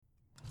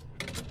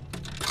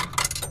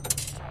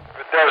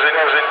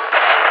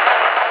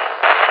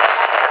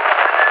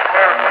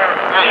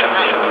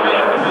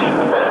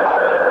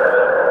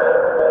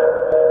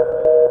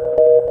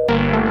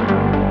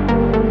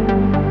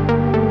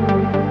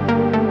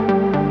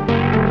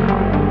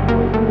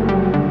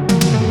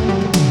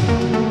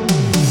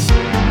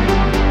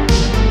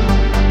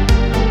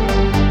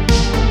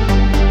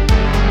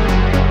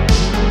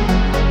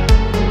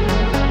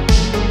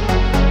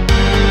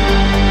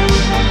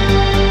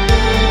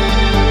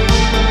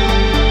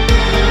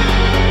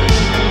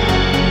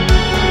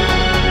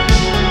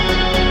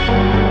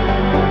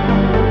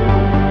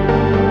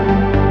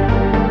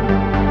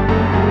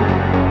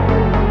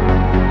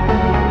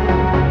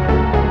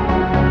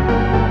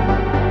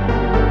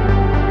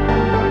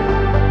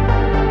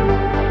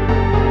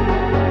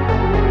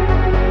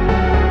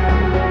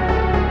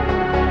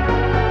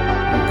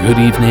Good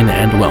evening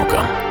and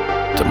welcome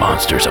to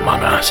Monsters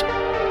Among Us.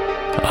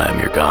 I am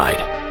your guide,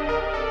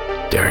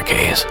 Derek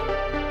Hayes.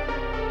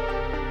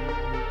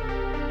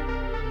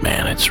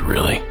 Man, it's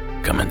really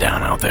coming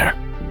down out there.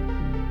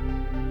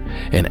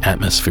 An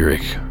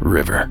atmospheric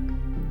river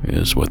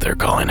is what they're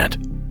calling it.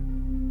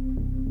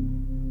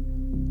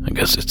 I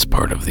guess it's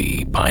part of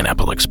the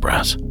Pineapple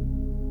Express.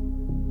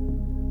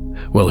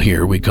 Well,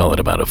 here we call it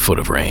about a foot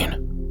of rain,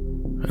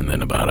 and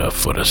then about a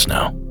foot of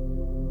snow.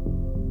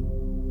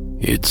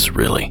 It's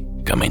really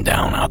coming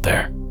down out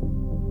there.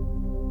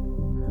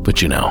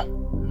 But you know,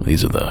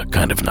 these are the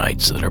kind of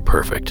nights that are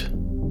perfect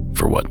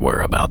for what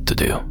we're about to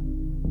do.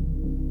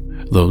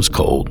 Those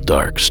cold,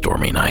 dark,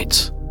 stormy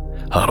nights,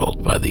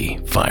 huddled by the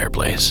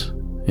fireplace,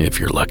 if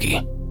you're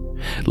lucky,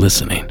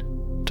 listening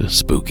to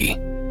spooky,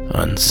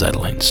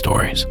 unsettling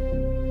stories.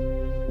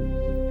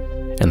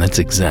 And that's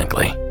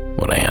exactly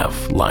what I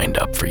have lined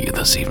up for you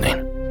this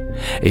evening.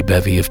 A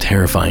bevy of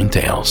terrifying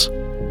tales,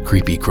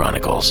 creepy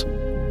chronicles,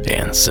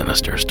 and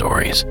sinister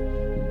stories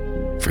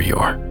for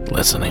your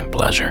listening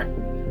pleasure.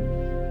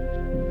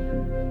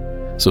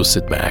 So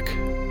sit back,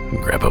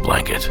 grab a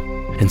blanket,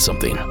 and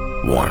something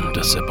warm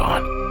to sip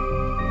on,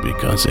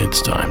 because it's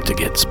time to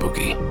get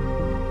spooky.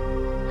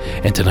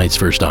 And tonight's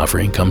first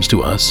offering comes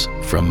to us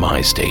from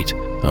my state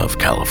of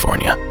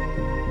California,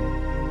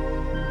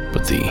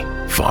 but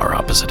the far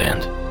opposite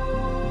end.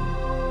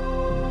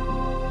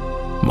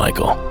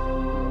 Michael,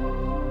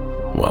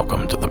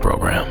 welcome to the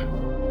program.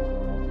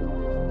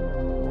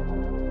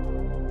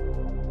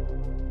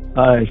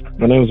 Hi,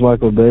 my name is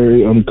Michael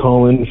Berry. I'm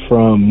calling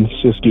from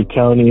Siskiyou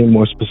County,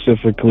 more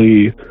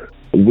specifically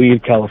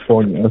Weed,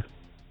 California.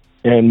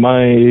 And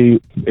my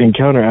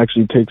encounter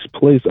actually takes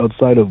place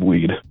outside of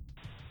Weed.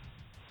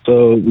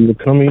 So we were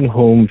coming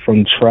home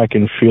from track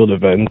and field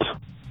event,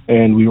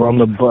 and we were on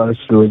the bus.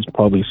 There was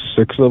probably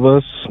 6 of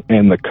us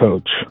and the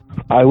coach.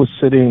 I was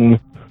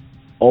sitting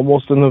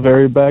almost in the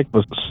very back,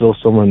 but still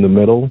somewhere in the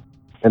middle,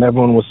 and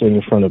everyone was sitting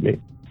in front of me.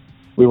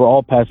 We were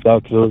all passed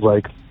out because it was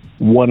like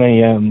 1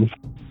 a.m.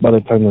 by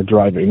the time we're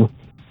driving,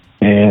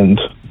 and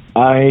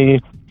I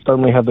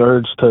suddenly had the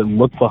urge to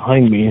look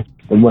behind me,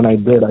 and when I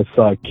did, I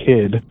saw a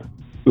kid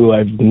who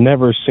I've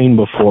never seen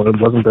before, and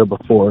wasn't there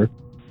before,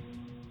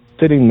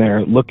 sitting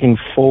there looking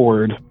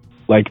forward,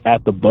 like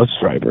at the bus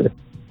driver.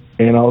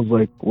 And I was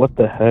like, what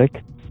the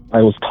heck?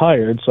 I was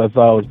tired, so I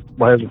thought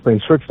my eyes were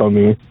playing tricks on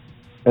me,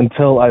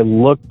 until I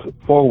looked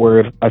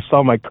forward. I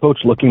saw my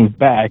coach looking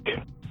back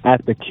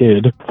at the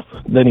kid.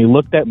 Then he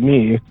looked at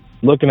me,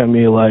 looking at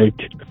me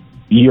like,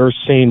 you're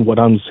seeing what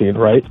I'm seeing,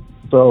 right?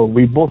 So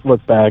we both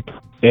looked back,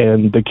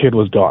 and the kid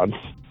was gone.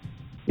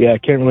 Yeah, I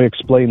can't really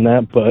explain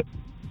that, but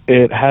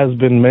it has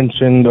been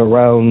mentioned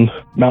around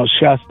Mount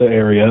Shasta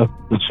area,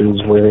 which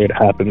is where it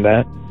happened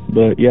at.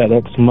 But yeah,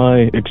 that's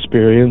my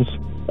experience.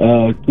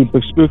 Keep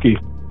it spooky.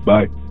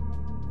 Bye.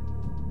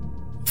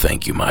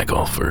 Thank you,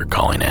 Michael, for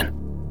calling in.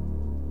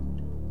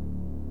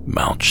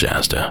 Mount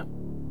Shasta.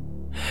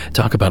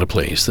 Talk about a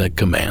place that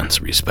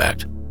commands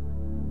respect.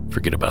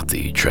 Forget about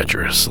the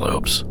treacherous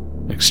slopes,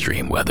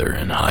 extreme weather,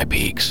 and high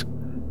peaks,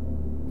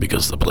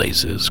 because the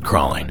place is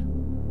crawling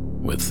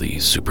with the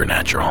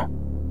supernatural.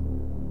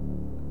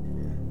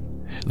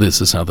 This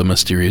is how the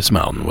mysterious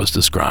mountain was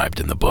described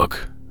in the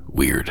book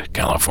Weird,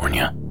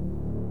 California.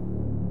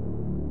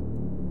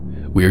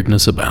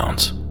 Weirdness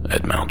abounds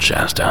at Mount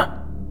Shasta.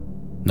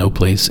 No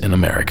place in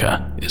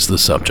America is the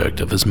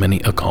subject of as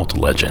many occult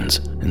legends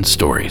and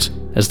stories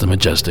as the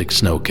majestic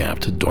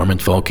snow-capped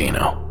dormant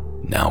volcano,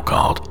 now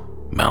called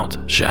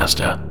Mount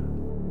Shasta,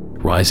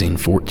 rising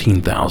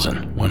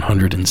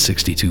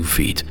 14,162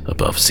 feet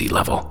above sea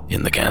level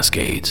in the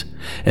Cascades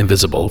and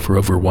visible for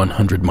over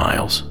 100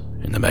 miles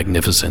in the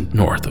magnificent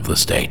north of the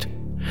state.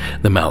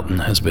 The mountain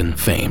has been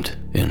famed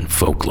in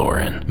folklore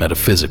and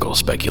metaphysical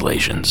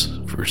speculations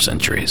for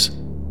centuries.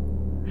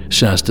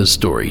 Shasta's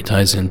story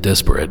ties in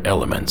disparate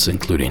elements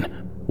including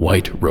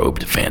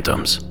white-robed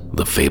phantoms,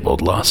 the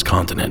fabled lost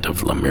continent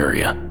of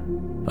Lemuria,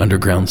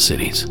 underground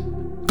cities,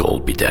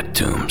 gold-bedecked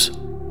tombs,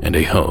 and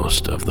a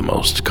host of the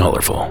most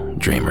colorful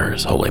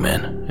dreamers, holy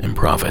men, and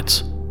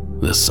prophets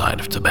this side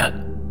of Tibet.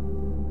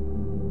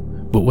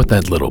 But what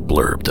that little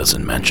blurb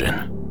doesn't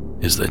mention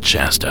is that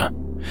Shasta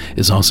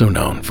is also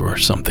known for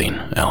something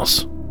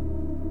else: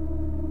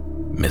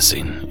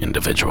 missing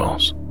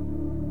individuals.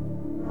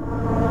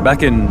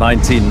 Back in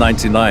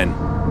 1999,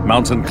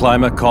 mountain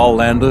climber Carl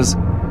Landers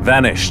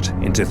vanished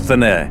into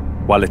thin air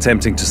while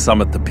attempting to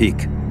summit the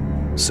peak.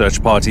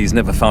 Search parties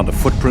never found a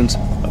footprint,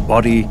 a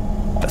body,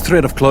 a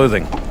thread of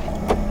clothing,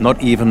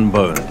 not even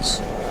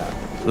bones.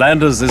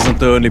 Landers isn't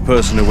the only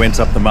person who went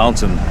up the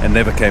mountain and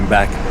never came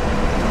back.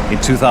 In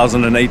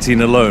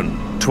 2018 alone,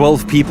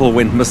 12 people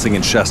went missing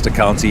in Shasta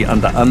County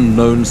under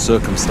unknown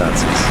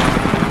circumstances.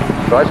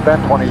 So I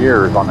spent 20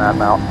 years on that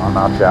mountain, on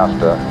Mount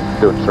Shasta,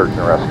 doing search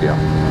and rescue.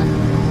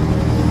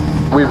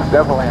 We've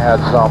definitely had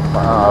some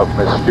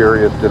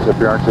mysterious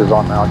disappearances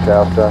on Mount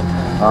Shasta.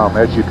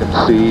 As you can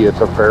see,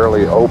 it's a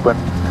fairly open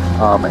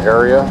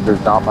area.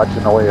 There's not much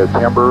in the way of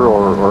timber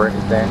or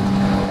anything.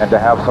 And to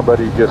have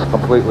somebody just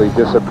completely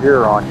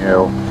disappear on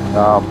you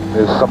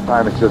is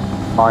sometimes just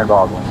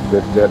mind-boggling.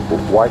 That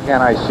why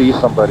can't I see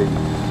somebody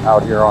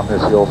out here on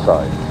this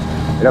hillside?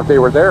 And if they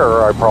were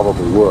there, I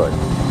probably would.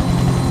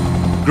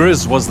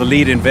 Grizz was the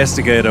lead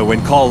investigator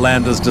when Carl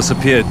Landers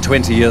disappeared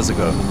 20 years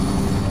ago.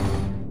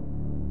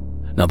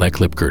 Now that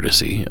clip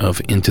courtesy of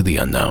Into the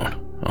Unknown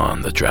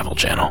on the Travel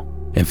Channel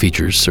and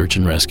features search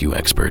and rescue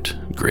expert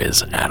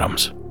Grizz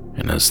Adams.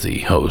 And as the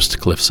host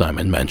Cliff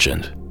Simon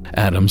mentioned,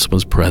 Adams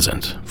was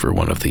present for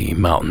one of the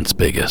mountain's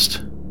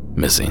biggest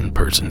missing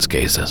persons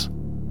cases.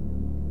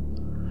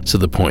 So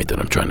the point that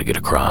I'm trying to get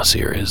across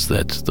here is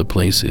that the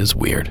place is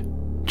weird,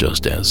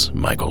 just as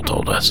Michael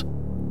told us.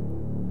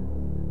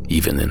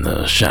 Even in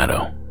the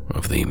shadow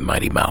of the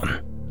mighty mountain,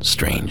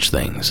 strange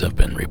things have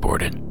been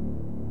reported.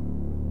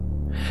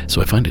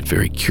 So I find it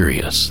very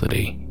curious that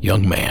a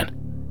young man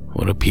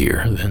would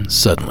appear, then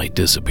suddenly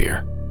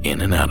disappear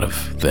in and out of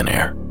thin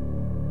air.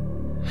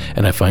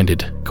 And I find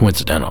it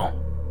coincidental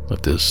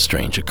that this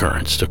strange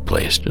occurrence took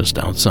place just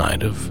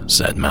outside of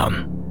said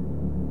mountain.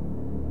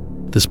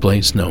 This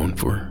place known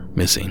for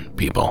missing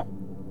people,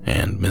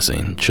 and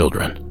missing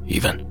children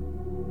even.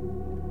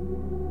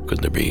 Could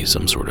there be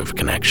some sort of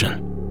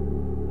connection?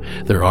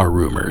 There are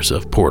rumors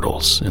of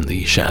portals in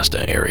the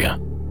Shasta area.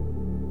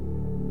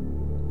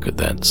 Could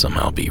that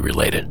somehow be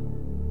related?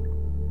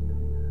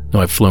 Now,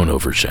 I've flown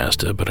over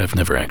Shasta, but I've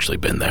never actually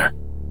been there.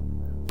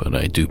 But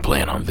I do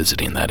plan on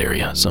visiting that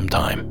area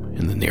sometime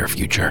in the near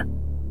future.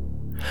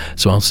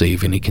 So I'll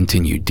save any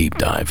continued deep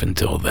dive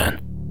until then.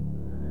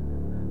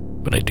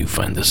 But I do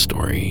find this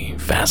story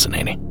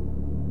fascinating,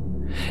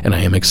 and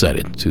I am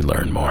excited to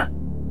learn more.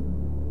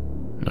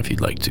 If you'd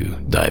like to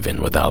dive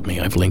in without me,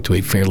 I've linked to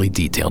a fairly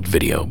detailed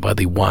video by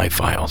the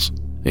Y-Files,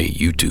 a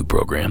YouTube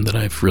program that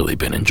I've really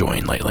been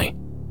enjoying lately.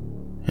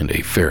 And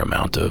a fair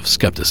amount of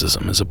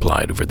skepticism is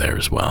applied over there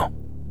as well.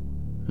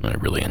 I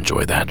really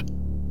enjoy that.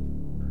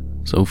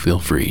 So feel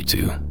free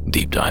to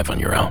deep dive on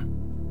your own.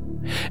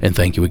 And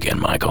thank you again,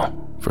 Michael,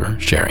 for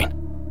sharing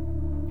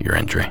your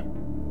entry.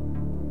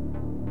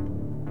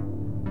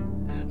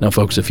 Now,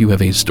 folks, if you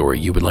have a story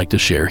you would like to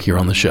share here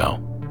on the show,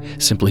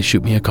 simply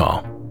shoot me a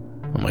call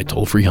on my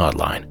toll-free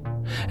hotline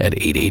at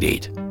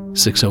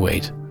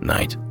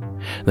 888-608-NIGHT.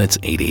 That's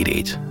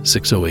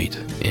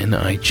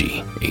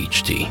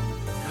 888-608-NIGHT.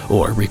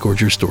 Or record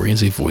your story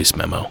as a voice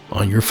memo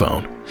on your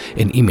phone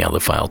and email the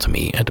file to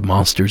me at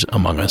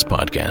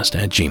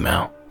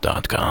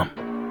monstersamonguspodcast@gmail.com.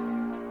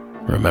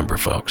 Remember,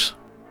 folks,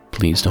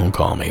 please don't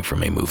call me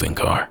from a moving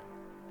car.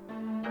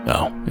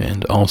 Oh,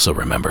 and also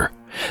remember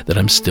that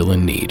I'm still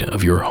in need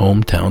of your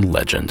hometown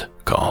legend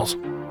calls.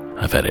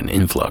 I've had an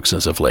influx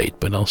as of late,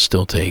 but I'll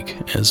still take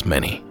as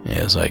many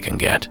as I can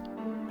get.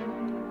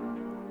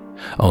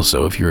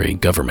 Also, if you're a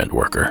government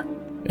worker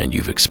and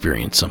you've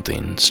experienced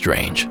something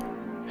strange,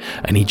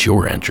 I need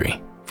your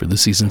entry for the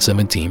Season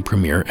 17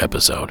 premiere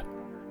episode,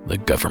 the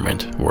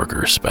Government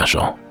Worker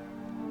Special.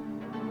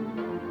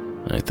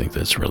 I think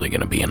that's really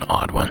going to be an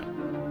odd one.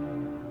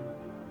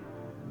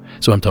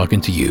 So I'm talking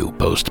to you,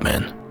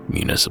 postmen,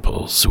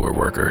 municipal sewer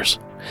workers,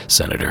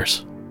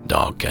 senators,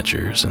 dog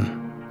catchers, and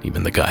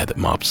even the guy that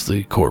mops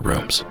the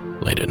courtrooms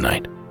late at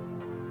night.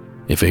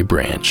 If a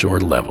branch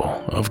or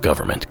level of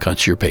government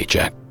cuts your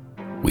paycheck,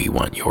 we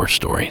want your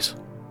stories.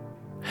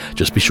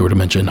 Just be sure to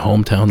mention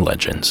hometown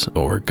legends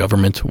or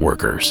government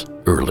workers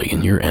early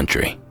in your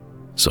entry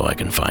so I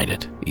can find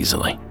it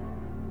easily.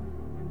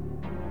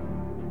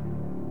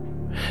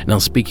 Now,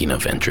 speaking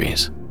of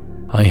entries,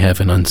 I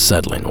have an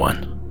unsettling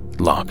one,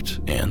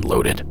 locked and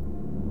loaded.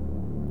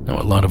 Now,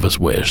 a lot of us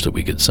wish that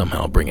we could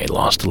somehow bring a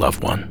lost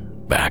loved one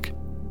back,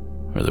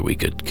 or that we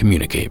could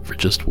communicate for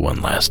just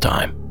one last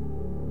time.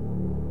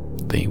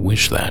 They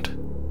wish that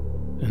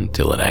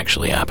until it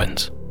actually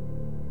happens.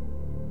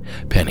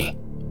 Penny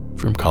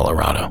from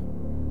Colorado.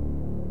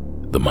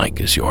 The mic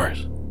is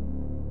yours.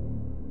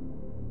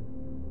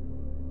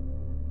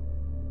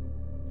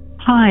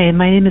 Hi,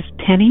 my name is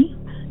Penny,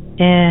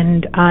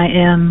 and I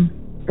am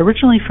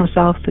originally from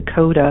South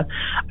Dakota.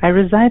 I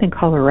reside in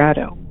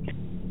Colorado.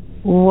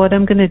 What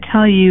I'm going to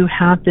tell you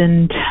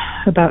happened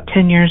about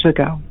 10 years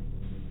ago.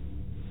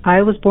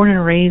 I was born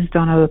and raised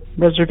on a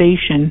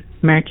reservation,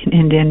 American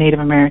Indian Native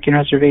American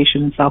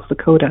reservation in South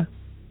Dakota.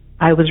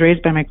 I was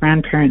raised by my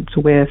grandparents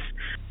with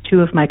 2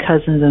 of my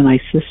cousins and my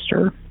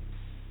sister.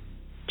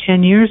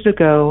 10 years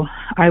ago,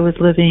 I was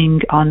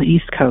living on the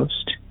East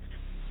Coast,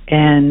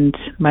 and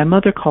my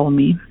mother called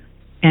me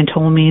and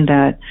told me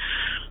that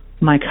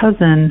my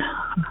cousin,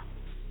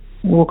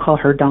 we'll call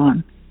her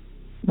Dawn,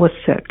 was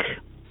sick,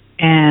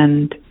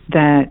 and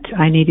that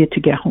I needed to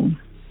get home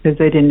because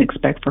I didn't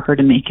expect for her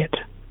to make it.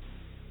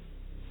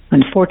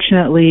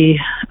 Unfortunately,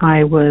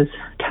 I was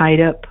tied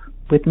up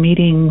with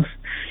meetings,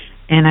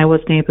 and I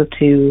wasn't able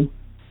to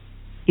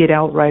get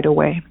out right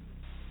away.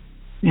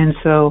 And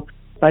so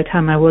by the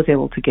time I was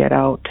able to get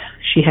out,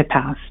 she had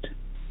passed.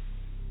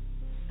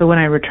 So when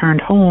I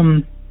returned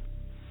home,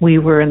 we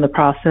were in the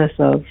process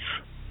of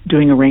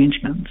doing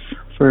arrangements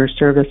for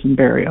service and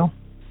burial.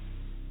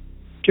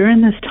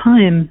 During this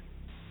time,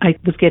 I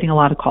was getting a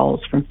lot of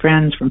calls from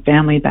friends, from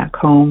family back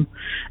home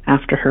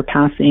after her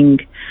passing,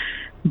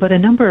 but a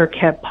number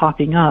kept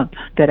popping up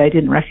that I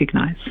didn't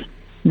recognize.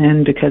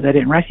 And because I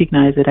didn't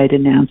recognize it, I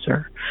didn't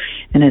answer.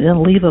 And it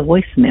didn't leave a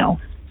voicemail.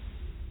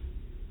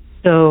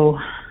 So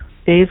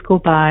days go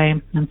by,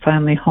 I'm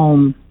finally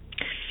home,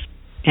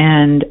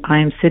 and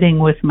I'm sitting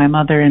with my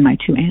mother and my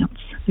 2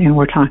 aunts, and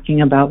we're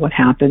talking about what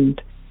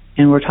happened,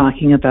 and we're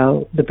talking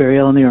about the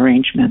burial and the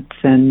arrangements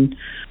and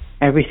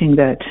everything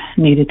that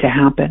needed to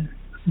happen,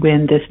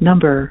 when this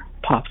number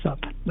pops up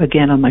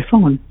again on my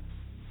phone.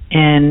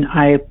 And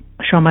I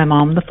show my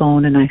mom the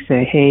phone and I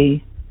say,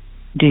 "Hey,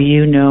 do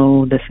you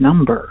know this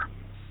number?"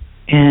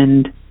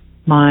 And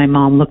my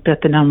mom looked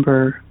at the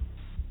number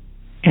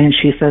and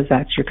she says,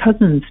 "That's your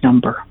cousin's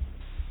number."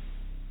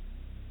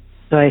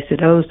 So I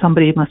said, "Oh,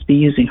 somebody must be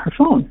using her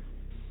phone."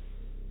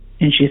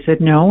 And she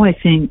said, "No, I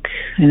think,"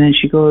 and then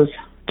she goes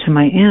to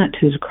my aunt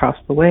who's across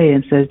the way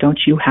and says, "Don't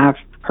you have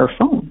her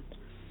phone?"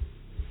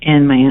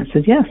 And my aunt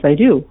says, "Yes, I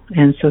do."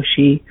 And so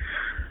she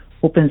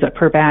opens up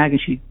her bag and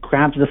she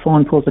grabs the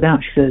phone, pulls it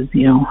out. She says,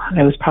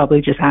 "I was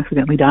probably just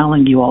accidentally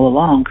dialing you all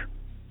along."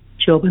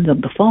 She opens up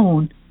the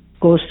phone,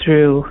 goes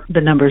through the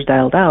numbers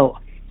dialed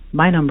out.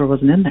 My number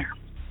wasn't in there.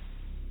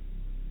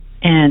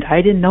 And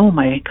I didn't know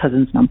my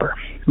cousin's number.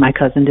 My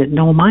cousin didn't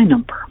know my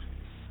number.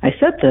 I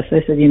said this.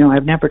 I said,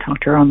 "I've never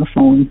talked to her on the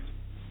phone.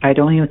 I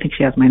don't even think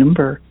she has my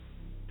number."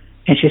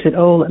 And she said,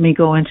 "Oh, let me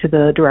go into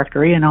the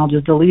directory and I'll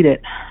just delete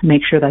it.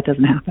 Make sure that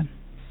doesn't happen."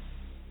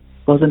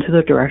 Goes into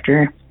the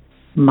directory.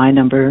 My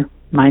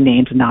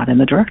name's not in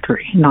the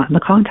directory, not in the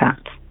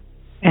contacts.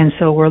 And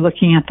so we're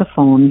looking at the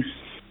phone,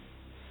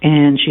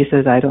 and she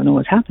says, "I don't know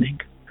what's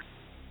happening."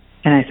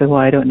 And I said, "Well,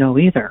 I don't know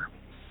either."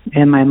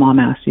 And my mom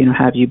asked,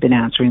 "Have you been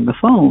answering the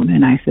phone?"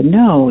 And I said,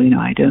 "No,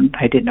 I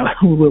didn't know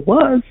who it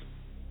was."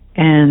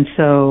 And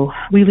so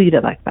we leave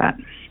it like that.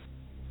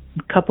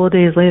 A couple of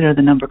days later,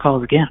 the number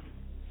calls again.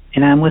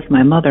 And I'm with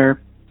my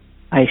mother.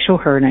 I show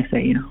her and I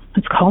say,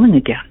 "It's calling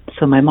again."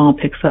 So my mom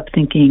picks up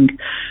thinking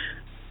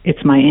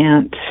it's my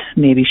aunt.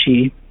 Maybe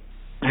she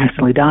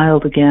accidentally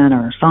dialed again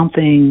or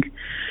something.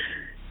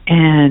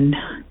 And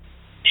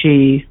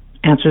she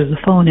answers the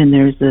phone and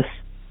there's this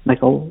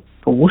like a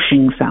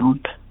whooshing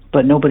sound,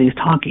 but nobody's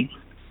talking.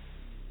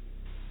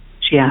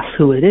 She asks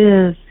who it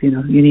is.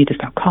 "You need to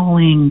stop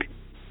calling.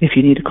 If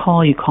you need to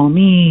call, you call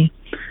me."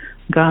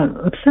 Got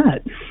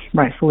upset,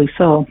 rightfully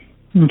so.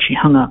 And she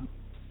hung up.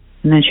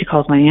 And then she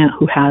calls my aunt,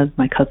 who has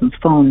my cousin's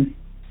phone,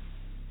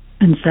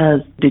 and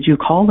says, "Did you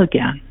call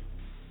again?"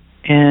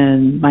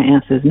 And my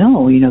aunt says,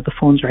 "No, the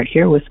phone's right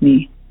here with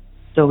me."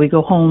 So we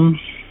go home,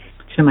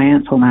 to my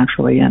aunt's home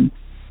actually, and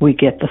we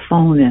get the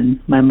phone, and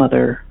my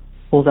mother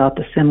pulls out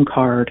the SIM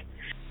card,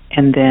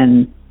 and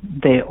then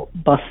they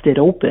bust it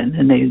open,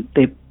 and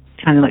they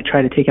kind of like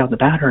try to take out the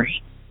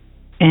battery.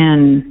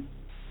 And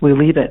we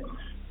leave it.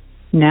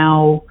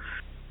 Now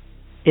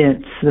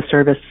it's the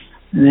service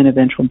and then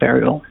eventual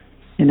burial.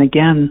 And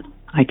again,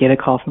 I get a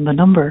call from the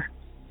number,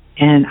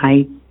 and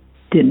I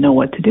didn't know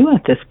what to do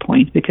at this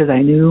point because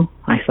I knew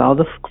I saw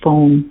the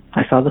phone,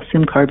 I saw the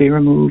SIM card be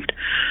removed,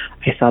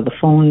 I saw the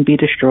phone be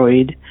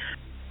destroyed.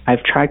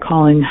 I've tried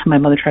calling, my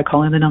mother tried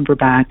calling the number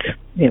back,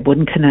 it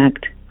wouldn't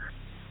connect.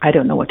 I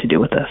don't know what to do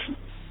with this.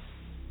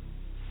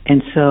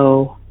 And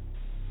so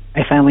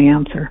I finally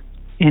answer.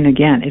 And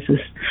again, it's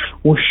this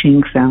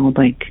whooshing sound,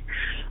 like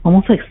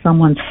almost like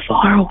someone's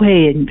far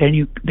away and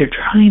then they're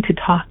trying to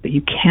talk, but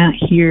you can't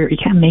hear, you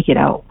can't make it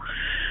out.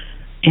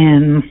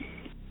 And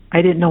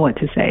I didn't know what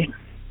to say.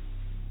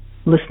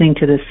 Listening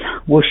to this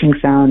whooshing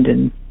sound,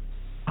 and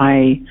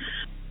I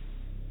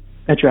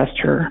addressed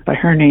her by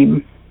her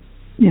name,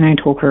 and I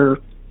told her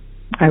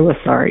I was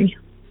sorry.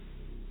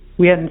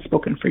 We hadn't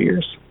spoken for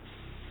years.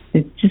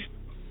 It's just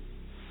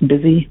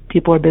busy.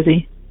 People are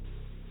busy.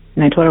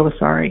 And I told her I was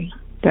sorry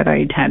that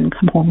I hadn't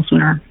come home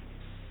sooner,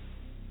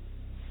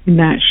 and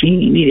that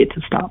she needed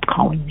to stop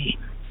calling me.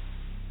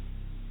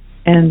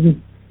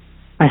 And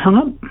I hung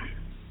up.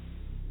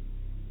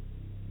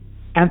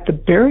 At the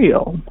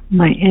burial,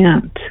 my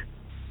aunt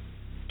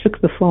took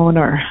the phone,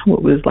 or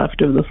what was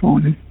left of the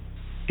phone,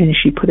 and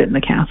she put it in the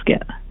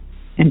casket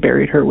and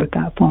buried her with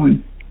that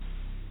phone.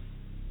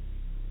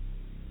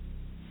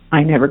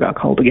 I never got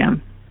called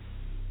again.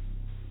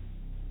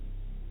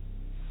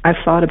 I've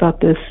thought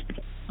about this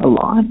a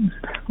lot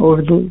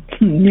over the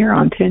near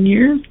on 10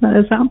 years that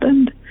has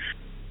happened.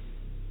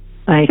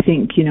 I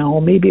think,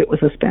 maybe it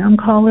was a spam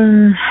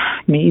caller.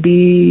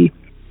 Maybe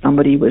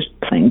somebody was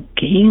playing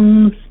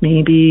games.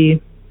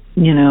 Maybe,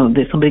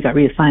 that somebody got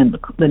reassigned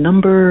the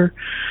number.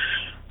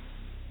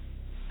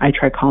 I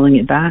tried calling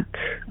it back,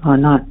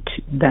 not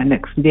that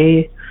next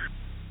day.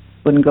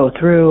 Wouldn't go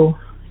through.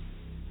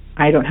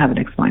 I don't have an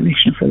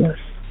explanation for this.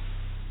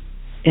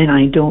 And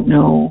I don't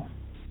know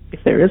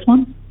if there is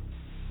one,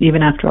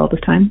 even after all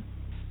this time.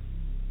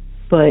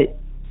 But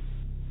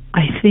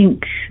I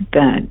think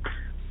that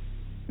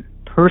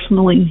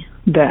personally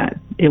that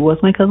it was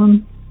my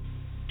cousin,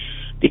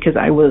 because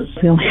I was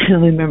the only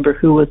family member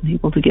who wasn't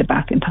able to get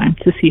back in time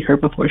to see her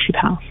before she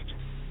passed.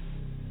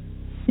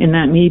 And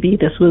that maybe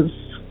this was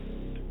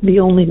the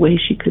only way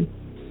she could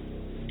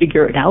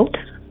figure it out.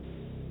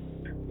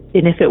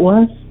 And if it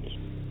was,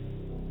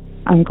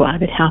 I'm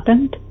glad it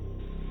happened.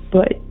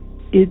 But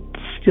it's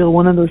still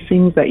one of those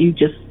things that you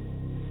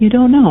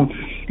don't know,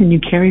 and you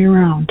carry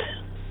around.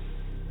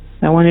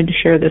 I wanted to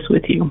share this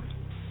with you.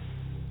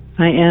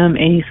 I am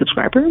a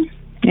subscriber,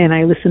 and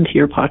I listen to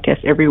your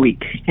podcast every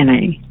week, and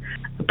I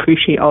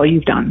appreciate all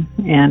you've done,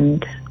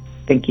 and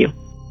thank you.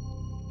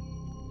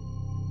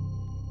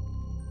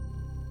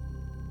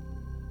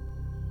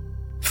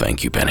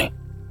 Thank you, Penny.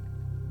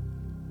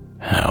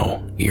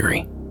 How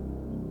eerie.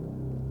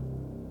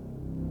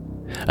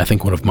 I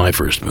think one of my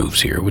first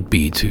moves here would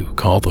be to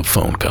call the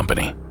phone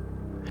company.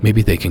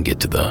 Maybe they can get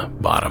to the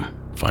bottom,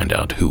 find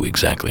out who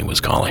exactly was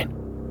calling.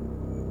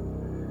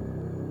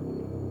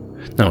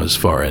 Now, as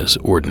far as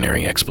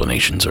ordinary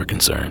explanations are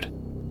concerned,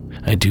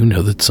 I do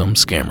know that some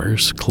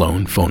scammers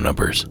clone phone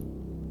numbers.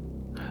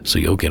 So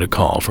you'll get a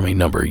call from a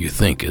number you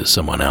think is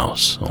someone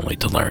else, only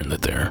to learn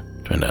that they're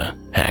trying to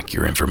hack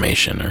your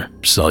information or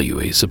sell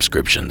you a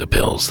subscription to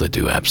pills that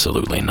do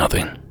absolutely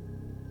nothing.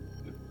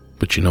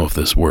 But if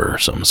this were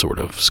some sort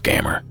of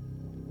scammer,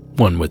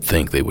 one would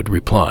think they would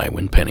reply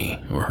when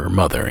Penny or her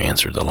mother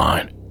answered the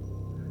line.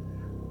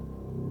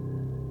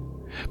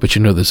 But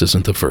this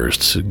isn't the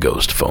first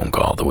ghost phone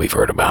call that we've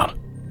heard about.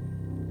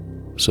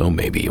 So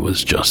maybe it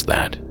was just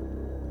that.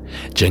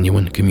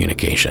 Genuine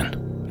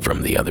communication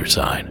from the other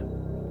side.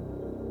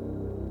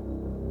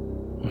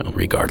 Well,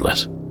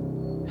 regardless,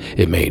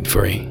 it made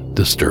for a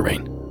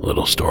disturbing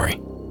little story.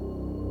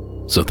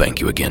 So thank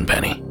you again,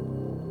 Penny,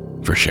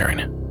 for sharing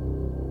it.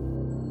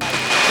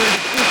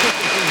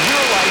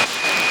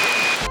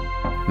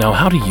 Now,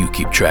 how do you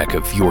keep track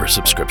of your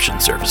subscription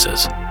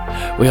services?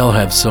 We all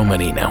have so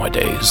many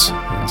nowadays,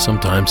 and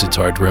sometimes it's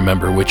hard to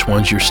remember which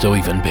ones you're still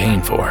even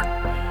paying for.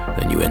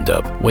 Then you end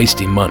up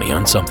wasting money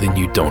on something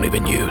you don't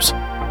even use.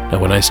 Now,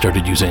 when I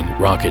started using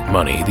Rocket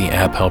Money, the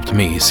app helped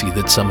me see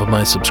that some of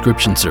my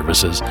subscription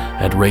services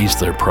had raised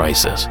their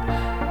prices,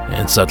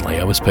 and suddenly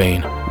I was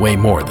paying way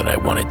more than I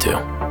wanted to.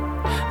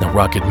 Now,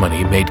 Rocket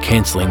Money made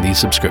canceling these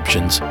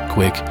subscriptions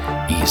quick,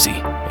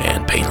 easy,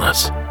 and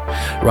painless.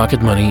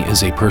 Rocket Money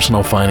is a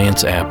personal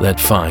finance app that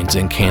finds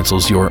and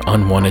cancels your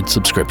unwanted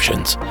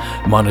subscriptions,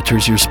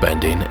 monitors your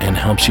spending, and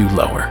helps you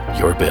lower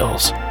your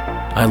bills.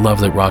 I love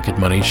that Rocket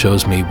Money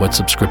shows me what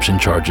subscription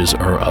charges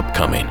are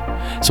upcoming,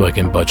 so I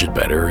can budget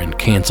better and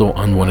cancel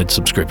unwanted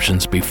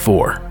subscriptions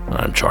before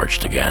I'm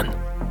charged again.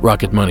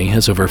 Rocket Money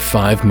has over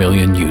 5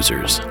 million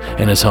users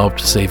and has helped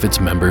save its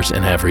members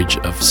an average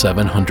of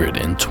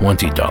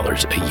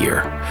 $720 a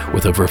year,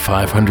 with over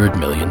 $500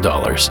 million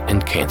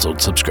in canceled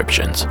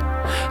subscriptions.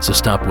 So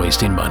stop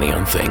wasting money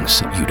on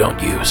things you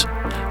don't use.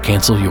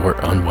 Cancel your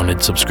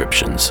unwanted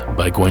subscriptions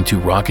by going to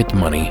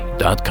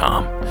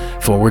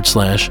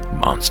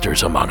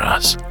rocketmoney.com/Monsters Among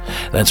Us.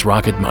 That's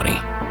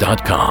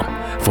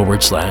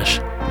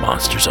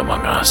rocketmoney.com/Monsters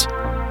Among Us.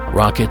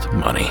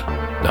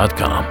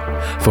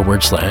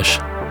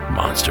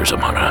 rocketmoney.com/Monsters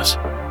Among Us.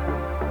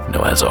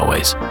 Now, as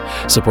always,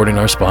 supporting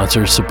our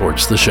sponsors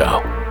supports the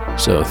show.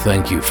 So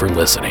thank you for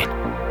listening.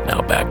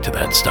 Now back to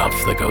that stuff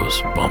that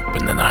goes bump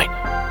in the night.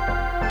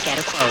 Get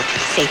a quote.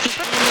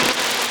 Safety.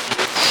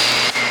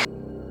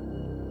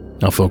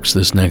 Now, folks,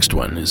 this next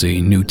one is a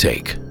new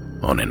take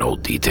on an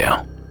old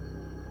detail.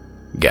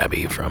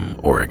 Gabby from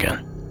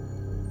Oregon.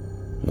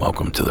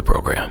 Welcome to the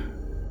program.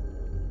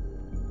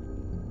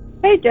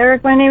 Hey,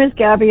 Derek. My name is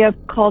Gabby. I've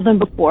called in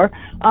before.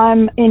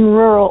 I'm in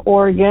rural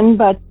Oregon,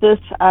 but this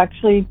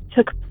actually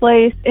took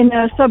place in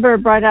a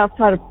suburb right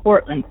outside of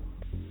Portland.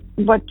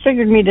 What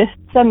triggered me to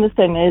send this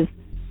in is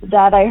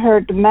that I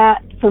heard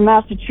Matt from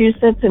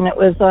Massachusetts, and it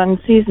was on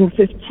season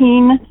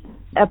 15,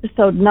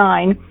 episode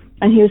 9,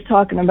 and he was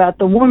talking about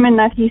the woman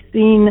that he's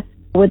seen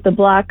with the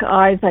black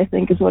eyes, I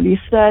think is what he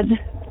said.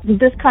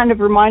 This kind of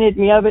reminded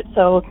me of it,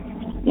 so,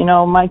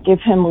 might give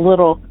him a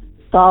little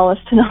solace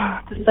to know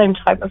the same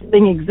type of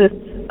thing exists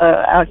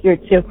out here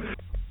too.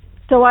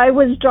 So I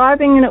was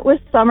driving, and it was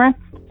summer,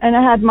 and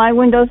I had my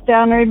windows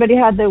down. Everybody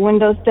had their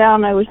windows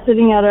down. I was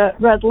sitting at a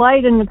red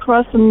light, and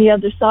across from the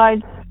other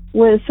side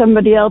was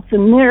somebody else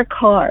in their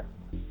car.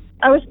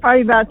 I was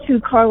probably about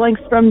 2 car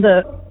lengths from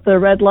the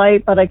red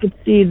light, but I could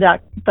see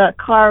that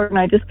car, and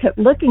I just kept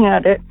looking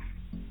at it.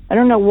 I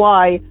don't know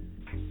why,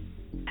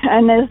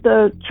 And as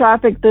the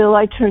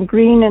light turned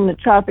green and the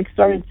traffic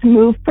started to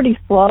move pretty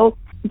slow,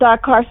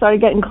 that car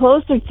started getting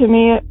closer to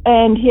me,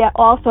 and he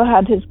also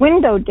had his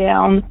window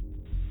down.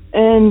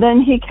 And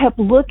then he kept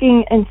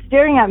looking and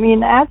staring at me,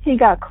 and as he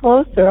got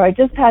closer, I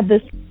just had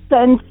this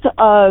sense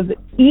of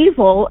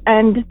evil,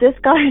 and this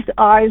guy's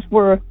eyes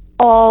were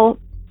all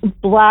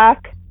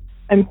black.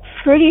 I'm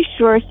pretty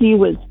sure he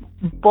was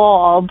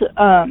bald.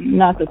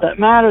 Not that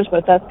matters,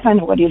 but that's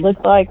kind of what he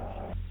looked like.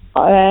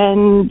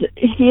 And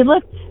he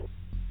looked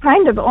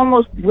kind of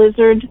almost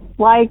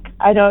lizard-like.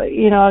 I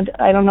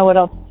don't know what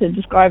else to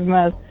describe him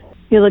as.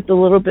 He looked a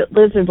little bit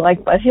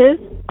lizard-like, but his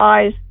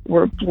eyes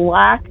were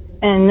black,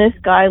 and this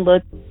guy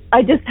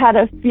I just had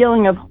a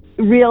feeling of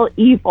real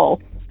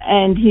evil.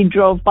 And he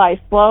drove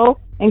by slow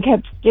and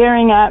kept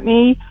staring at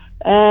me,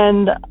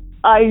 and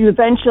I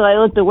eventually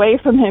looked away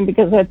from him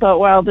because I thought,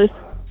 wow, this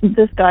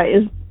guy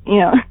is,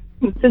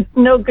 there's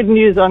no good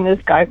news on this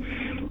guy.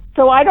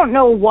 So I don't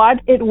know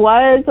what it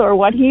was or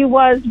what he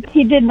was.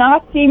 He did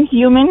not seem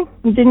human.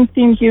 He didn't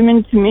seem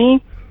human to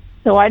me.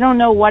 So I don't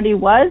know what he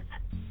was.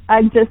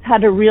 I just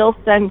had a real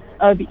sense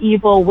of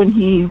evil when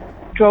he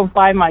drove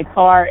by my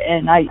car,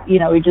 and he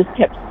just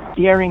kept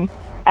staring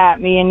at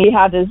me, and he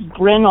had this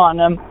grin on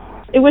him.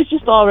 It was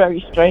just all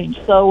very strange.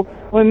 So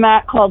when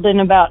Matt called in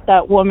about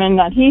that woman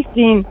that he's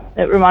seen,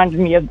 it reminded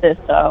me of this.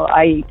 So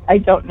I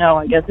don't know.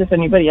 I guess if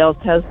anybody else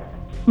has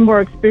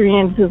more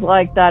experiences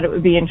like that, it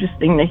would be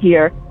interesting to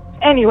hear.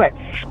 Anyway,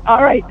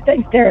 all right.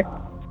 Thanks, Derek.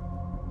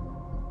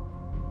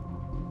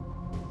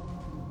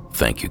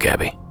 Thank you,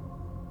 Gabby.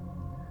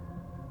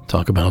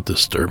 Talk about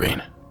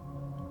disturbing.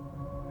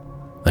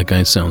 That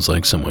guy sounds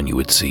like someone you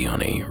would see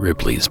on a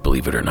Ripley's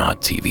Believe It or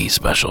Not TV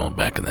special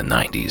back in the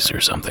 90s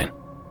or something.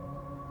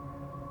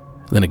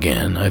 Then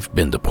again, I've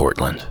been to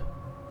Portland,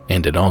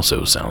 and it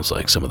also sounds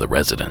like some of the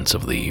residents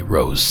of the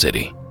Rose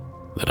City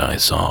that I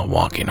saw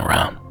walking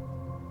around.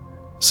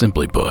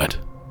 Simply put,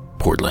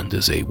 Portland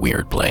is a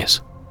weird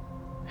place.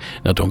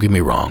 Now don't get me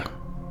wrong,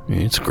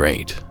 it's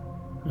great.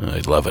 I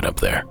love it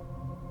up there.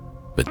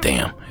 But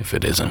damn if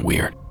it isn't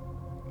weird.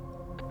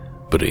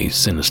 But a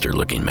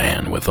sinister-looking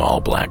man with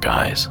all black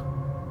eyes,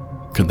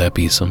 could that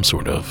be some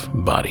sort of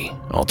body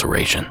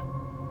alteration?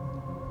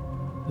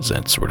 Is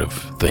that sort of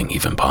thing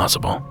even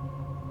possible?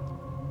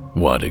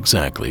 What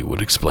exactly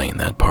would explain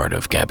that part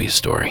of Gabby's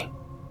story?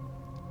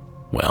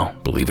 Well,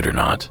 believe it or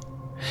not,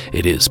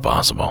 it is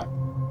possible.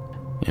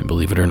 And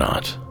believe it or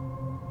not,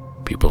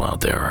 people out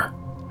there are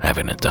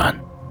having it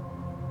done.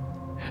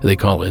 They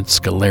call it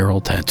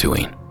scleral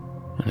tattooing,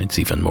 and it's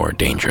even more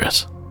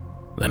dangerous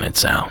than it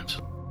sounds.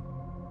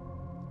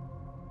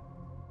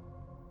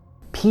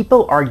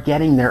 People are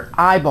getting their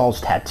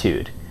eyeballs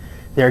tattooed.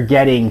 They're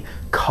getting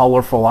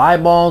colorful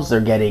eyeballs, they're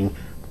getting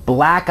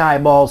black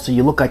eyeballs so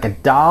you look like a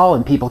doll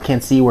and people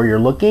can't see where you're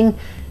looking.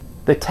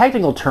 The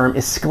technical term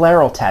is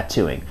scleral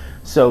tattooing.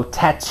 So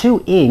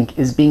tattoo ink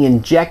is being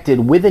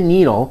injected with a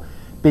needle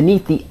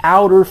beneath the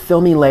outer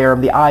filmy layer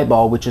of the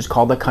eyeball, which is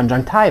called the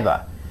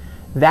conjunctiva.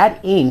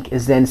 That ink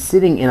is then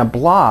sitting in a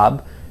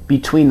blob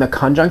between the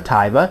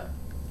conjunctiva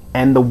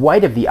and the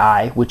white of the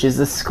eye, which is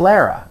the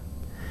sclera.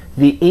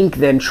 The ink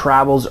then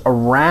travels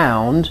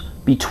around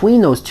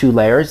between those two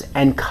layers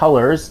and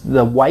colors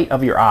the white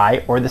of your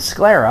eye or the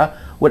sclera,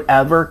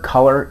 whatever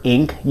color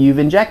ink you've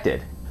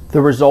injected.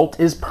 The result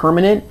is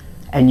permanent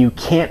and you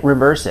can't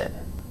reverse it.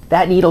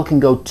 That needle can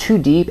go too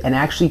deep and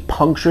actually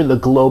puncture the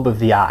globe of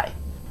the eye.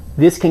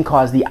 This can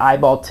cause the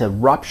eyeball to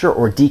rupture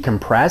or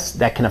decompress.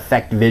 That can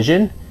affect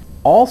vision.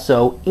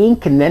 Also,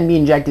 ink can then be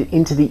injected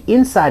into the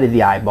inside of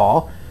the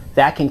eyeball.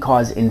 That can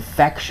cause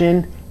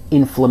infection,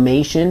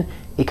 inflammation.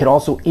 It could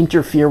also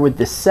interfere with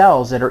the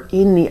cells that are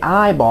in the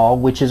eyeball,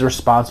 which is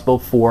responsible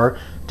for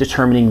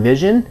determining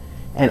vision,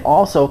 and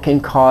also can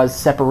cause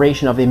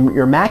separation of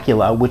your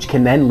macula, which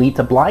can then lead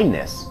to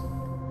blindness.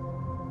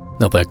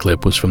 Now that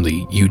clip was from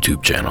the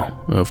YouTube channel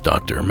of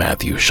Dr.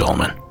 Matthew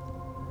Shulman.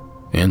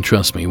 And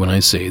trust me when I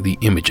say the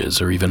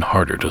images are even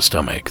harder to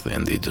stomach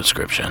than the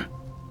description.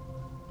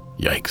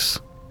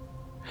 Yikes.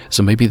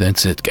 So maybe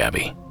that's it,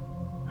 Gabby.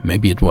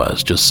 Maybe it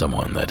was just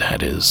someone that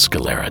had his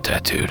sclera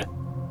tattooed.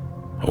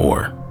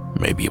 Or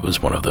maybe it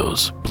was one of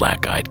those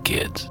black-eyed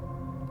kids,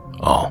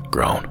 all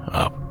grown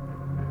up.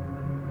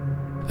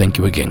 Thank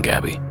you again,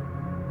 Gabby,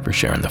 for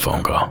sharing the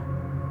phone call.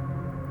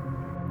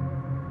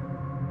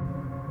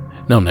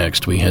 Now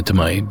next, we head to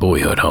my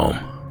boyhood home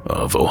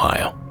of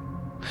Ohio,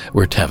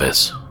 where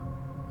Tevis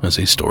has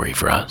a story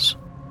for us.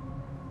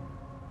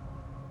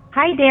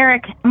 Hi,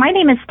 Derek. My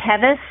name is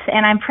Tevis,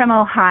 and I'm from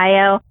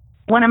Ohio.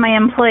 One of my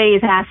employees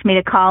asked me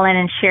to call in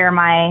and share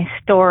my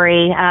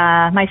story.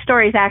 My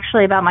story is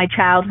actually about my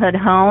childhood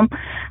home.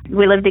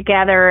 We lived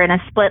together in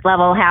a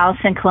split-level house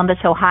in Columbus,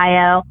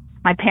 Ohio.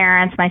 My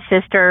parents, my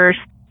sisters,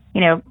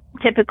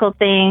 typical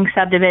thing,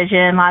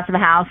 subdivision, lots of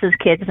houses,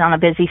 kids on a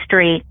busy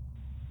street.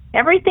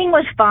 Everything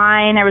was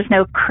fine. There was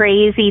no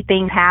crazy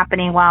things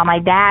happening while my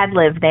dad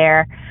lived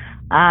there.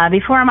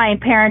 Before my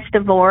parents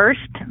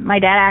divorced, my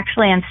dad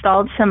actually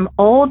installed some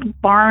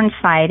old barn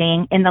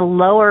siding in the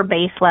lower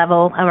base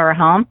level of our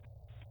home.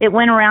 It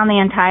went around the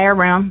entire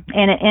room,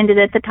 and it ended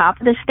at the top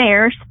of the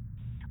stairs.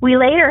 We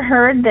later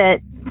heard that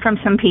from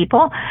some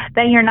people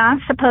that you're not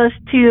supposed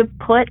to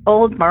put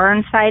old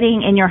barn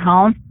siding in your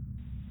home.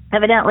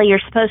 Evidently, you're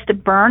supposed to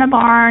burn a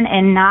barn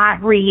and not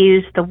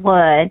reuse the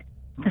wood.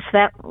 So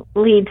that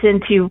leads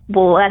into,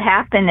 well, what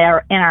happened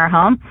in our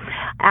home.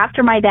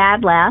 After my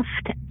dad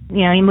left,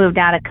 he moved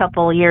out a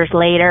couple years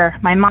later,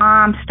 my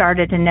mom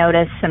started to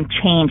notice some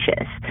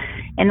changes.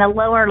 In the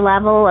lower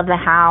level of the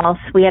house,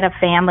 we had a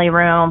family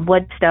room,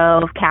 wood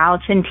stove,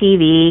 couch, and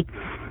TV.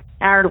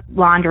 Our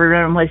laundry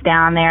room was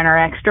down there in our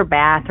extra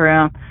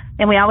bathroom.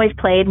 And we always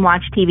played and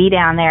watched TV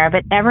down there.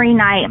 But every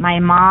night, my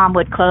mom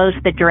would close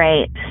the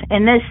drapes.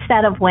 And this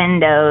set of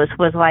windows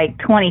was like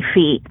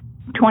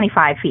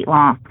 25 feet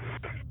long.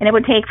 And it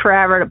would take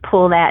forever to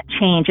pull that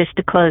chain just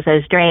to close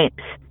those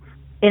drapes.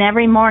 And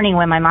every morning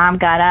when my mom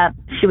got up,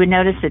 she would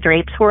notice the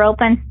drapes were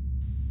open.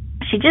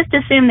 She just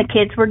assumed the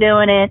kids were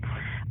doing it.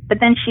 But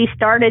then she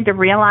started to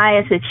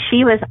realize that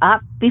she was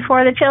up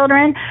before the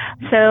children.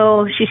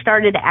 So she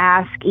started to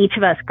ask each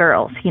of us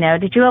girls,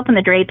 did you open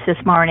the drapes this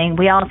morning?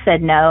 We all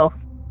said no.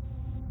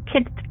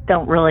 Kids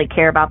don't really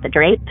care about the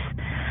drapes.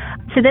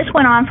 So this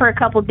went on for a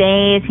couple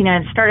days.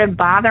 It started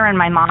bothering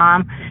my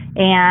mom,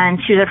 and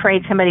she was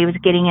afraid somebody was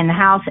getting in the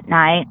house at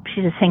night.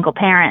 She's a single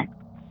parent.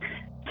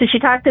 So she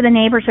talked to the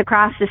neighbors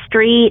across the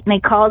street, and they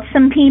called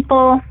some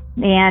people.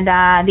 And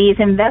these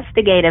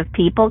investigative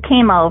people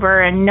came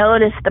over and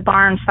noticed the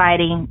barn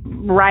siding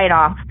right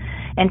off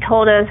and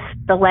told us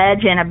the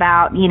legend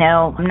about,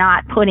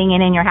 not putting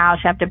it in your house.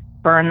 You have to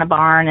burn the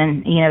barn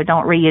and,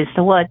 don't reuse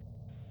the wood.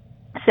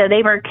 So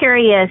they were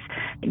curious.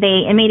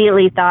 They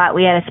immediately thought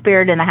we had a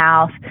spirit in the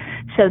house.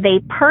 So they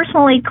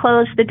personally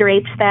closed the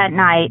drapes that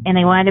night, and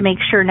they wanted to make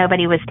sure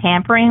nobody was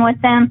tampering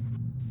with them.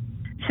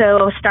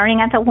 So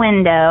starting at the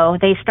window,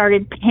 they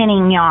started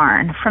pinning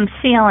yarn from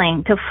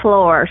ceiling to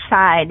floor,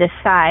 side to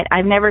side.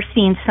 I've never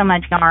seen so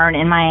much yarn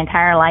in my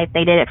entire life.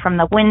 They did it from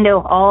the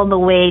window all the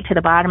way to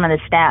the bottom of the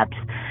steps,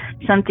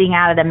 something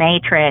out of the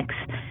Matrix.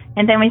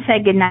 And then we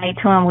said goodnight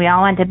to them. We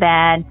all went to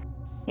bed,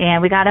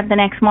 and we got up the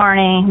next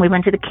morning. We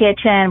went to the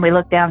kitchen. We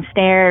looked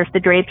downstairs. The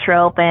drapes were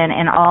open,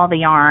 and all the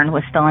yarn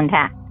was still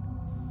intact.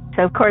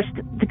 So, of course,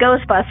 the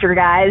Ghostbuster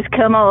guys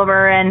come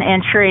over,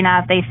 and sure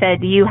enough, they said,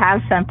 do you have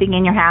something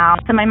in your house?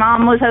 And my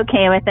mom was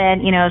okay with it,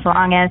 as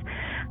long as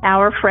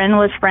our friend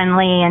was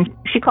friendly, and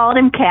she called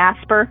him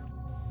Casper.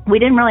 We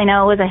didn't really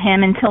know it was a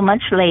him until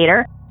much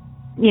later.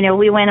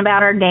 We went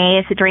about our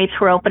days. The drapes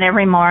were open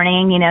every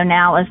morning.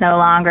 Now it was no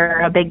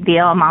longer a big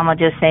deal. Mom would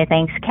just say,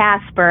 thanks,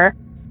 Casper.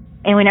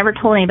 And we never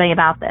told anybody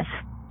about this.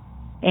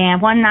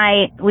 And one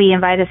night, we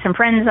invited some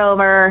friends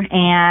over,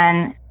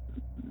 and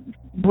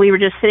we were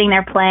just sitting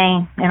there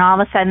playing, and all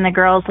of a sudden the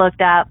girls looked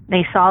up.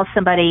 They saw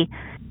somebody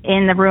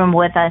in the room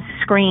with us,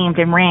 screamed,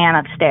 and ran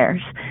upstairs.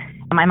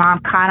 And my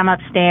mom caught them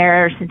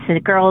upstairs and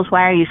said, girls,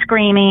 why are you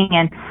screaming?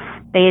 And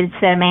they had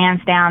said,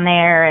 man's down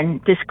there,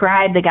 and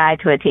described the guy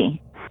to a T.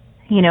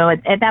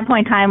 At that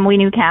point in time, we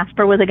knew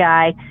Casper was a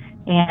guy,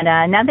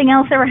 and nothing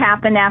else ever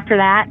happened after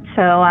that.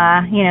 So,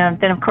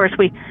 then of course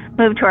we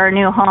moved to our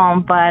new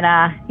home. But,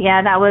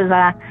 that was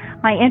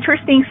my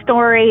interesting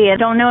story. I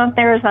don't know if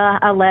there's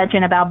a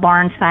legend about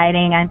barn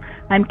siding.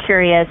 I'm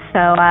curious.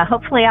 So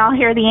hopefully I'll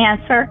hear the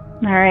answer.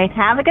 All right.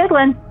 Have a good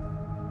one.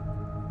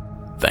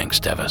 Thanks,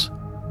 Tevis.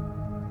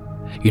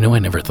 I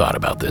never thought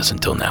about this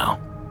until now.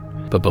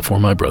 But before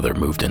my brother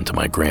moved into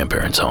my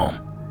grandparents' home,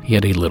 he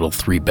had a little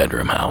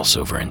 3-bedroom house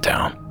over in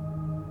town.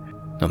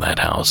 Now that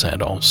house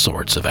had all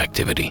sorts of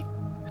activity.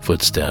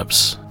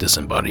 Footsteps,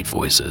 disembodied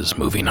voices,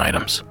 moving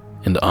items.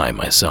 And I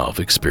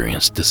myself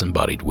experienced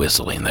disembodied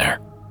whistling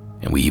there.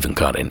 And we even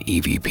caught an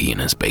EVP in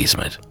his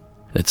basement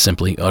that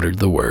simply uttered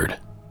the word,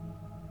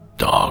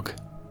 dog.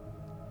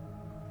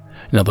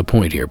 Now the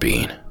point here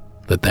being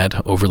that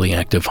overly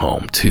active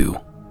home, too,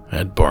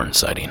 had barn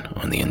siding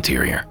on the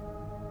interior.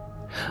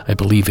 I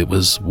believe it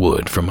was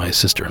wood from my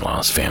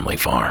sister-in-law's family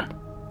farm.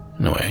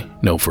 No, I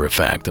know for a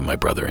fact that my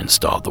brother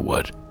installed the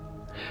wood,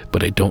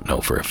 but I don't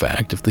know for a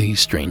fact if the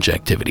strange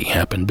activity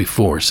happened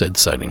before said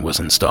siding was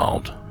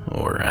installed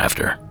or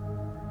after.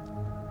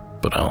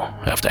 But I'll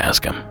have to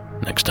ask him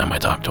next time I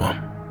talk to him.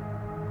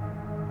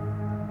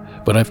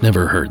 But I've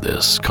never heard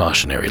this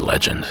cautionary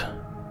legend,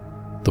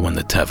 the one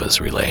that Tevis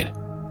relayed,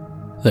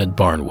 that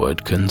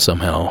barnwood can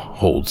somehow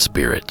hold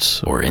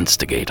spirits or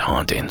instigate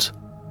hauntings.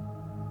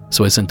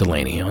 So I sent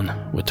Delaney on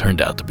what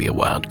turned out to be a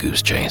wild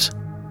goose chase,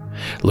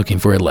 looking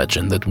for a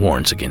legend that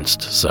warns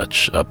against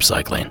such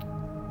upcycling.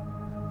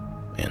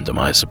 And to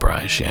my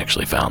surprise, she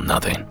actually found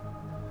nothing.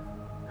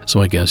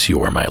 So I guess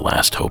you're my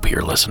last hope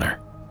here, listener.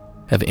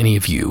 Have any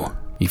of you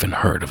even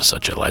heard of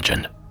such a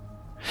legend?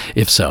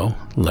 If so,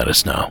 let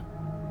us know.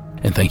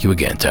 And thank you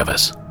again,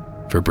 Tevis,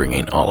 for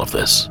bringing all of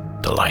this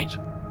to light.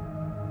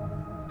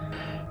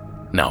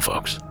 Now,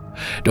 folks,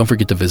 don't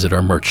forget to visit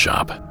our merch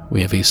shop.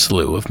 We have a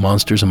slew of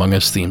Monsters Among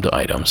Us themed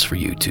items for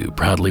you to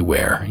proudly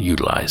wear,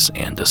 utilize,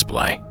 and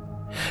display.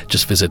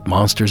 Just visit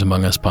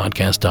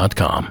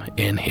monstersamonguspodcast.com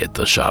and hit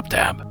the shop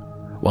tab.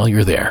 While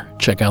you're there,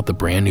 check out the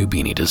brand new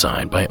beanie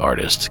design by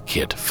artist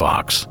Kit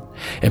Fox.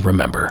 And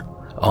remember,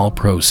 all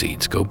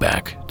proceeds go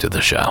back to the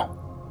show,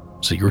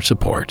 so your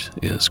support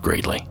is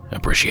greatly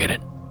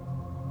appreciated.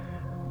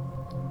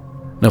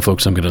 Now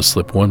folks, I'm going to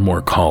slip one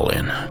more call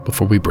in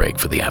before we break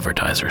for the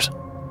advertisers.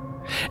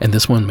 And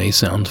this one may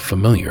sound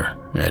familiar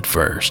at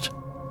first,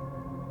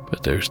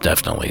 but there's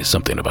definitely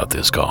something about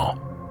this call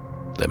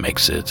that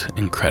makes it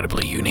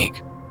incredibly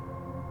unique.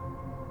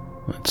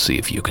 Let's see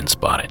if you can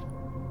spot it.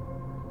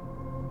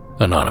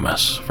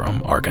 Anonymous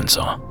from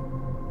Arkansas.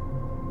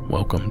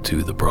 Welcome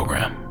to the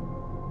program.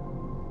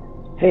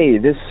 Hey,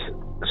 this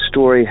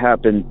story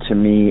happened to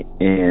me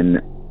in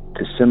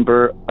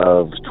December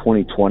of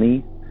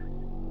 2020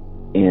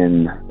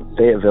 in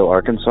Fayetteville,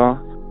 Arkansas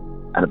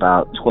at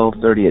about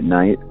 12:30 at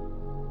night.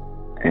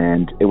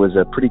 And it was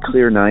a pretty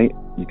clear night.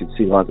 You could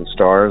see lots of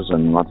stars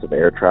and lots of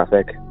air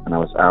traffic. And I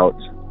was out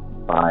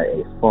by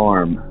a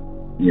farm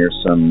near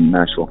some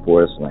national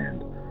forest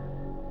land.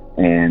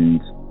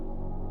 And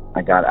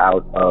I got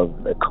out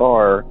of the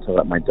car to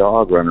let my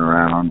dog run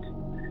around,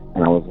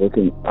 and I was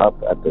looking up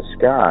at the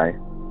sky,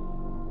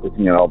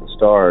 looking at all the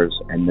stars,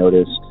 and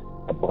noticed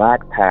a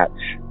black patch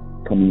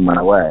coming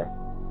my way.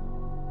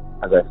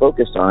 As I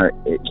focused on it,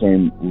 it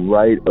came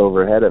right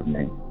overhead of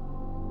me.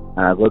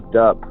 And I looked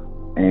up,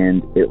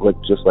 and it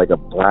looked just like a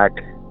black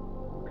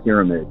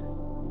pyramid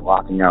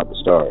blocking out the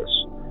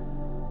stars.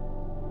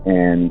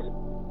 And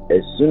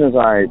as soon as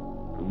I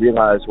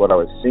realized what I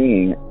was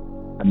seeing,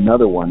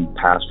 another one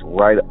passed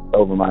right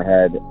over my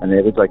head, and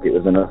it looked like it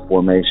was in a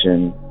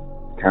formation,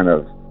 kind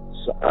of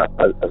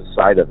a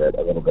side of it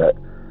a little bit.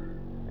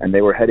 And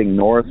they were heading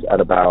north at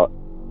about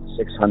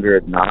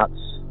 600 knots,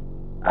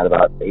 at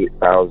about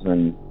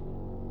 8,000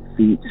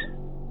 feet.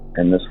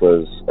 And this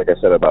was, like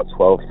I said, about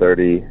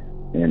 12:30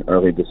 in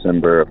early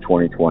December of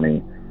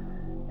 2020.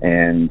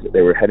 And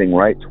they were heading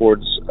right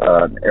towards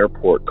an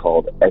airport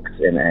called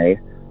XNA,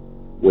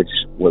 which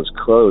was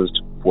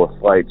closed for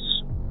flights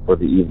for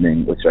the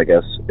evening, which I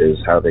guess is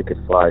how they could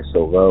fly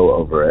so low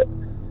over it.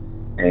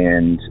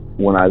 And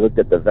when I looked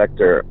at the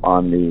vector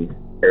on the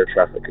air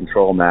traffic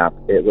control map,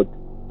 it looked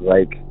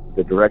like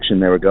the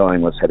direction they were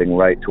going was heading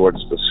right towards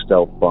the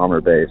stealth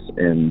bomber base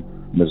in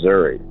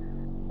Missouri.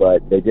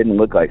 But they didn't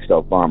look like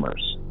stealth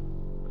bombers.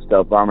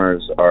 Stealth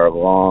bombers are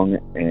long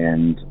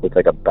and look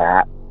like a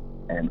bat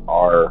and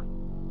are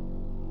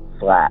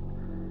flat.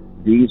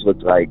 These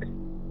looked like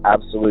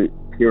absolute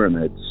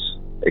pyramids,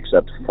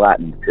 except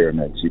flattened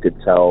pyramids. You could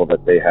tell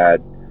that they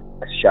had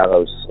a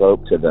shallow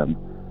slope to them,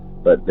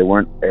 but they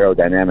weren't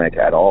aerodynamic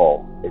at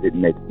all. They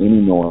didn't make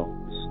any noise.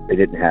 They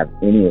didn't have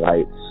any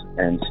lights,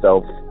 and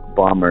stealth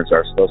bombers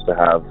are supposed to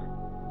have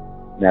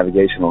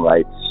navigational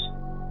lights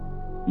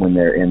when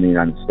they're in the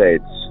United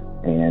States,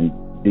 and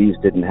these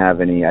didn't have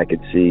any. I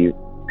could see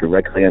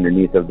directly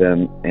underneath of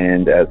them,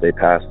 and as they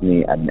passed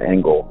me at an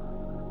angle,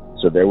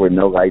 so there were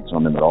no lights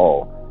on them at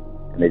all,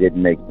 and they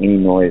didn't make any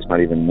noise,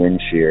 not even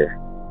wind shear.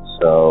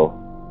 So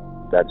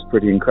that's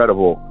pretty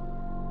incredible.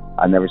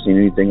 I've never seen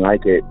anything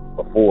like it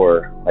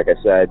before. Like I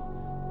said,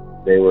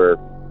 they were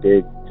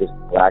big, just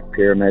black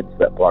pyramids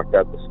that blocked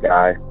out the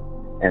sky.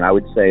 And I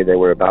would say they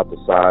were about the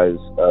size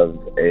of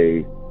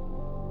a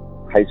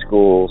high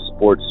school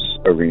sports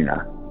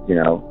arena, you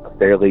know, a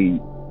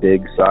fairly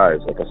big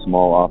size, like a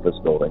small office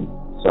building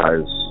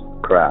size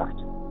craft.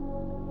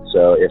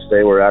 So if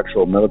they were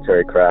actual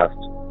military craft,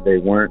 they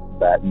weren't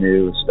that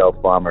new stealth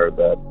bomber,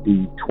 the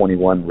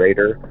B-21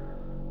 Raider.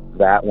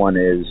 That one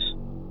is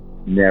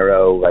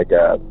narrow, like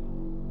a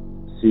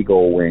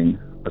seagull wing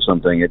or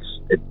something.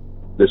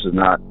 This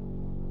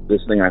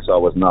thing I saw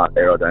was not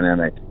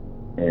aerodynamic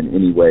in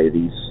any way,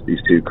 these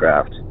two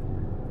craft.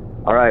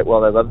 All right,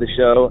 well, I love the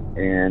show,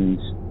 and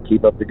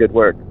keep up the good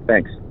work.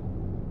 Thanks.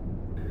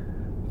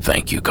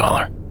 Thank you,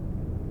 caller.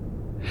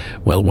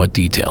 Well, what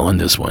detail in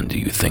this one do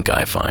you think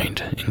I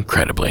find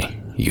incredibly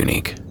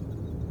unique?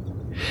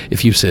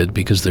 If you said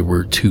because there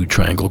were two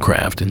triangle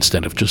craft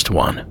instead of just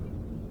one,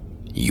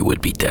 you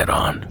would be dead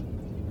on.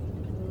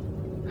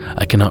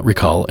 I cannot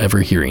recall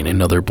ever hearing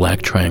another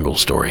black triangle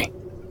story,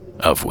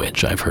 of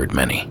which I've heard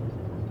many,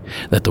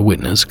 that the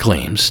witness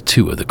claims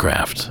two of the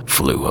craft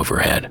flew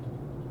overhead.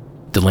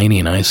 Delaney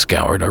and I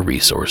scoured our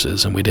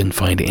resources, and we didn't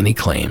find any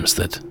claims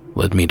that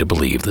led me to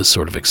believe this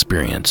sort of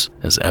experience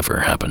has ever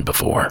happened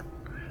before,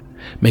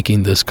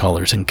 making this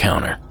caller's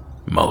encounter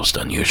most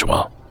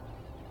unusual.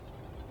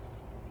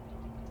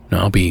 Now,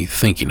 I'll be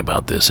thinking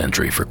about this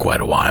entry for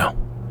quite a while,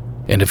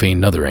 and if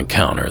another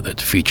encounter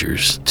that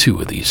features two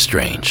of these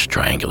strange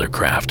triangular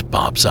craft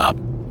pops up,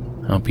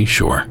 I'll be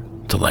sure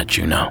to let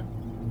you know.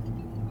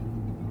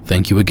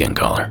 Thank you again,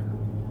 caller,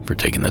 for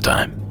taking the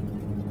time.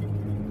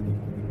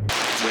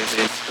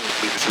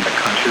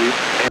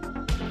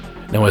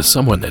 Now, as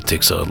someone that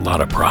takes a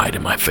lot of pride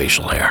in my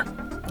facial hair,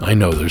 I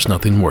know there's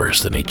nothing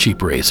worse than a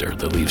cheap razor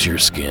that leaves your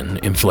skin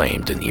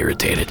inflamed and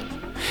irritated.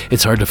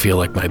 It's hard to feel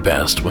like my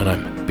best when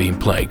I'm being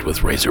plagued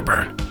with razor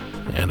burn,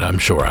 and I'm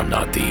sure I'm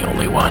not the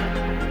only one.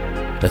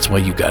 That's why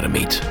you gotta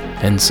meet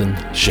Henson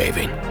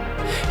Shaving.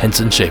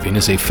 Henson Shaving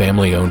is a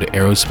family-owned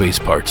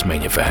aerospace parts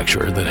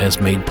manufacturer that has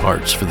made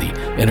parts for the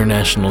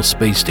International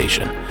Space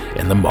Station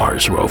and the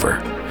Mars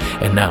rover.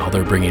 And now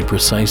they're bringing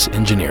precise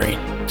engineering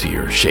to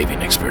your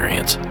shaving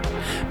experience.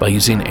 By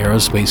using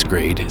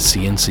aerospace-grade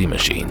CNC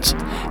machines,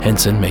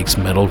 Henson makes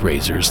metal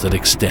razors that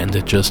extend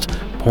at just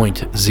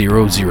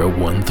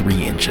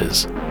 0.0013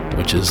 inches,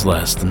 which is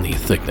less than the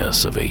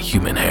thickness of a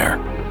human hair.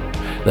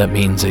 That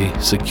means a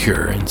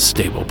secure and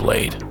stable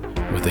blade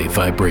with a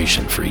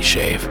vibration-free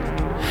shave.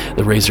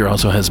 The razor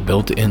also has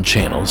built-in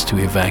channels to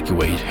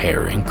evacuate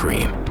hair and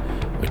cream,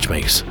 which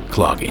makes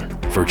clogging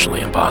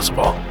virtually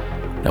impossible.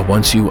 Now,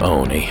 once you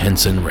own a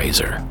Henson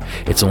razor,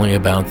 it's only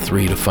about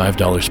 $3 to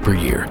 $5 per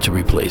year to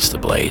replace the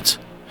blades,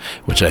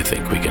 which I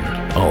think we can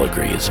all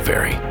agree is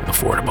very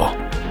affordable.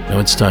 Now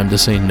it's time to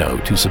say no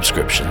to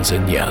subscriptions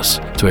and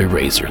yes to a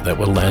razor that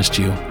will last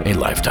you a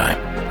lifetime.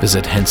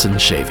 Visit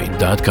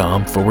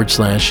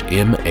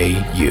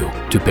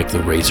hensonshaving.com/MAU to pick the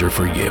razor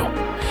for you.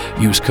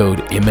 Use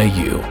code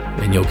MAU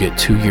and you'll get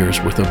 2 years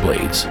worth of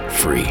blades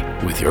free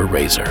with your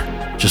razor.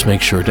 Just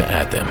make sure to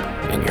add them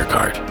in your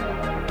cart.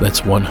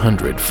 That's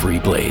 100 free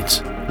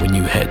blades when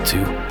you head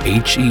to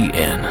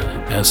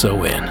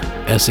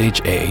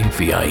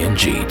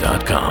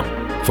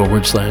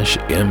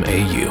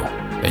hensonshaving.com/MAU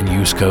and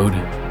use code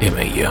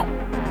MAU.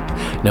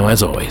 Now,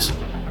 as always,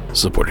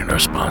 supporting our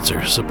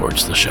sponsors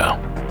supports the show.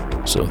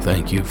 So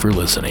thank you for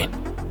listening.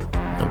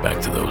 Now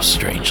back to those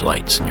strange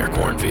lights in your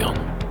cornfield.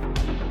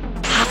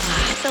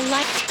 The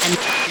light and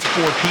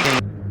 4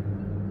 people.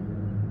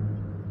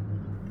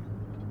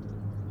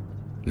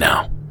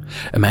 Now,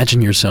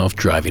 imagine yourself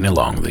driving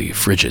along the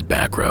frigid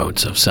back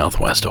roads of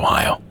Southwest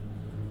Ohio,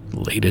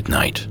 late at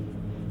night,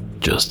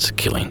 just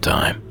killing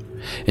time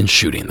and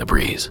shooting the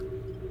breeze.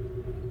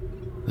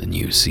 Then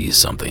you see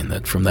something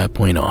that from that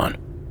point on,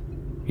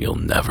 you'll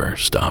never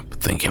stop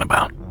thinking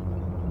about.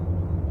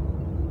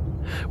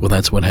 Well,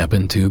 that's what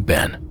happened to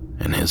Ben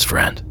and his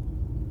friend.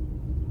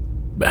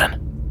 Ben,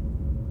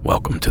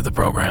 welcome to the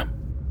program.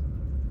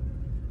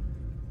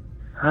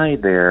 Hi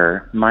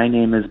there, my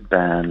name is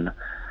Ben.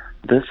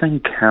 This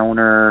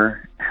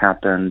encounter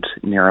happened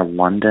near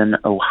London,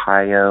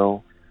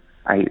 Ohio.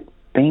 I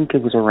think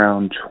it was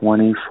around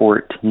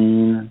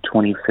 2014,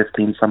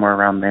 2015, somewhere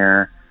around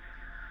there.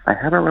 I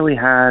haven't really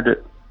had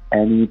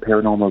any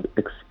paranormal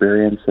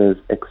experiences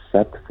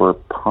except for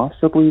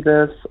possibly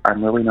this.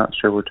 I'm really not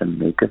sure what to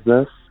make of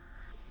this.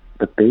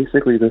 But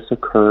basically this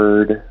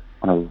occurred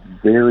on a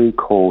very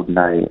cold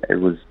night.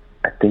 It was,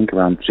 I think,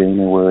 around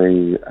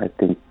January, I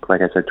think,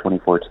 like I said,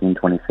 2014,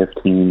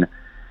 2015.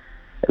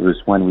 It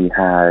was when we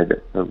had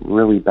a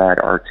really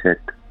bad Arctic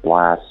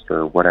blast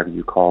or whatever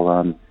you call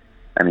them.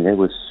 I mean, it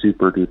was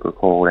super duper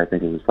cold. I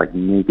think it was like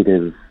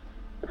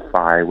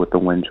 -5 with the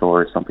wind chill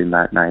or something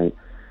that night.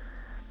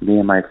 Me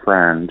and my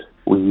friend,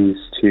 we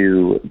used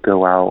to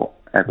go out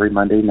every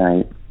Monday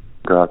night,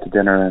 go out to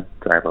dinner,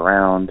 drive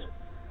around.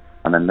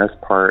 And in this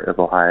part of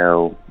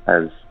Ohio,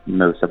 as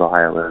most of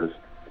Ohio is,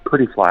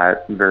 pretty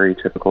flat, very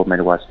typical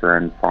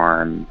Midwestern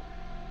farm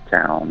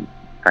town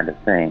kind of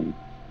thing.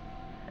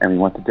 And we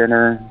went to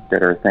dinner,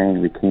 did our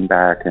thing, we came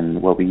back,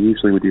 and what we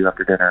usually would do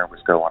after dinner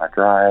was go on a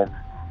drive,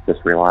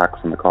 just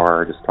relax in the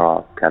car, just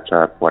talk, catch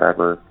up,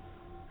 whatever.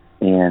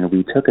 And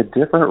we took a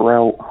different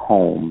route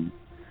home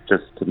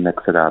just to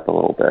mix it up a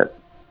little bit.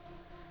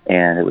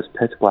 And it was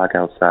pitch black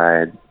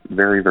outside,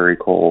 very, very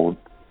cold.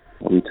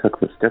 We took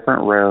this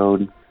different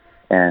road,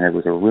 and it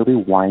was a really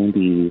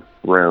windy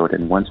road.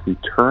 And once we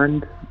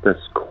turned this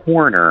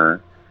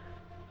corner,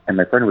 and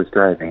my friend was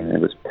driving, and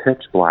it was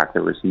pitch black,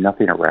 there was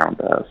nothing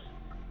around us.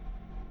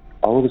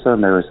 All of a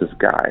sudden, there was this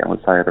guy on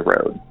the side of the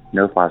road,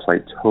 no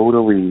flashlight,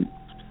 totally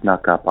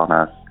snuck up on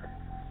us.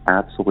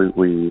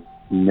 Absolutely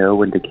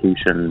no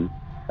indication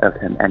of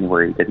him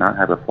anywhere. He did not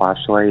have a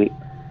flashlight,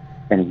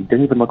 and he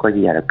didn't even look like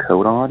he had a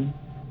coat on.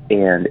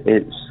 And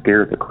it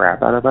scared the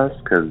crap out of us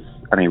because,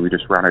 I mean, we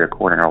just rounded a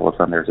corner and all of a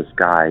sudden there's this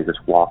guy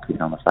just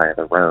walking on the side of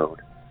the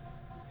road.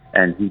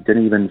 And he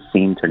didn't even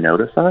seem to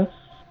notice us,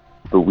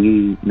 but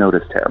we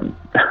noticed him.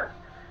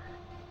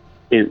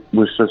 It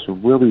was just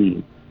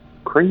really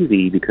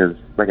crazy because,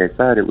 like I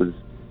said, it was,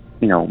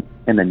 you know,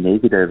 in the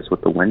negatives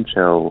with the wind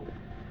chill.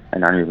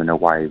 And I don't even know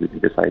why we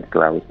decided to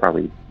go out. It was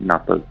probably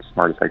not the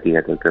smartest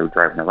idea to go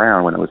driving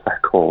around when it was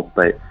that cold,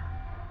 but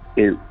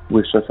it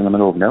was just in the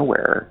middle of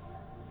nowhere.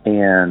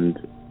 And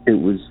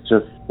it was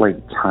just like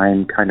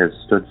time kind of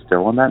stood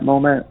still in that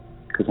moment,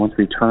 because once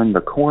we turned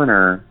the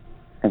corner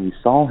and we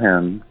saw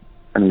him,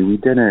 I mean, we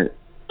didn't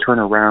turn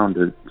around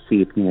to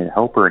see if he needed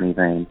help or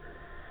anything.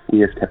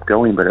 We just kept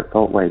going, but it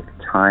felt like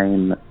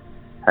time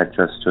had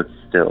just stood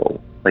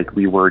still. Like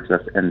we were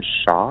just in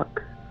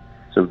shock.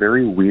 So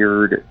very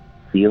weird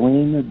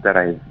feeling that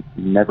I've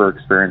never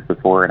experienced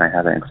before and I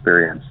haven't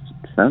experienced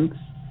since.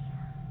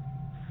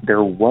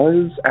 There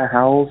was a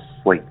house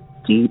like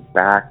deep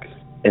back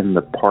in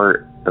the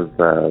part of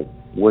the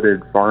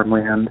wooded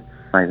farmland.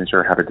 I'm not even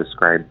sure how to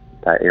describe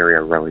that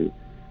area really.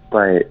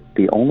 But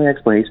the only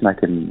explanation I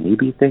can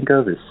maybe think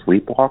of is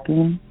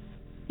sleepwalking.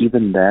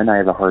 even then, I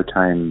have a hard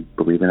time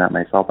believing that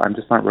myself. I'm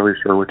just not really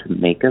sure what to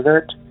make of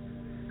it,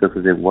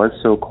 because it was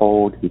so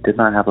cold. He did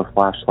not have a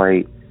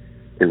flashlight.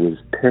 It was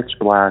pitch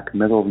black,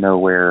 middle of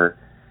nowhere,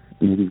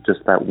 maybe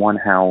just that one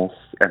house,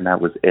 and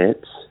that was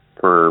it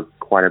for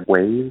quite a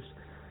ways.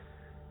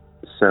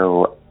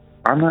 So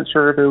I'm not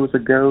sure if it was a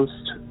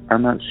ghost.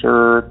 I'm not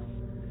sure.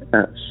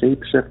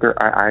 Shapeshifter,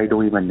 I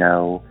don't even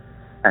know.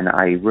 And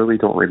I really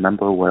don't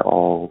remember what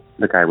all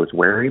the guy was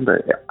wearing,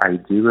 but I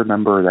do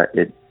remember that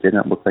it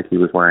didn't look like he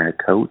was wearing a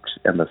coat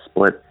in the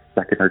split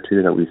second or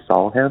two that we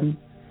saw him.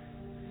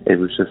 It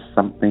was just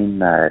something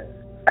that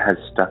has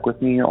stuck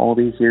with me all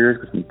these years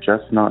because I'm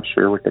just not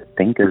sure what to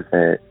think of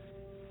it.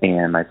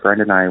 And my friend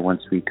and I,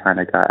 once we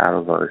kind of got out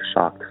of our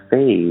shocked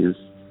phase,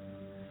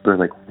 we were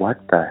like, what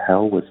the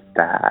hell was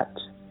that?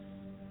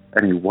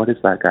 I mean, what is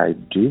that guy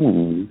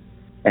doing?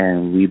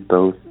 And we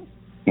both,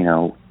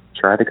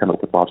 tried to come up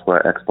with lots of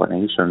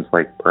explanations,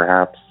 like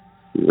perhaps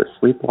he was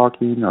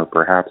sleepwalking, or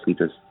perhaps he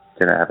just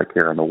didn't have a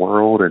care in the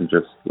world and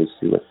just was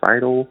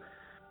suicidal,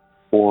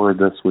 or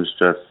this was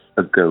just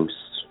a ghost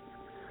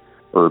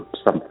or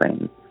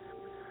something.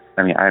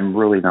 I mean, I'm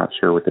really not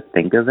sure what to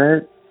think of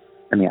it.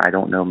 I mean, I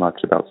don't know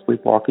much about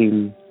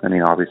sleepwalking. I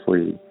mean,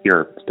 obviously,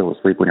 you're still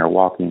asleep when you're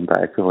walking, but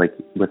I feel like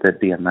with it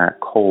being that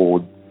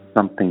cold,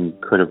 something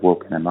could have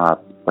woken him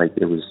up. Like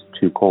it was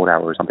too cold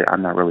out or something.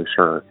 I'm not really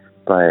sure.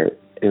 But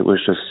it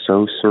was just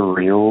so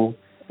surreal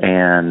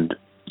and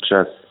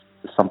just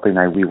something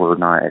that we were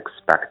not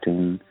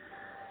expecting,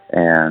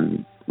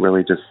 and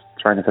really just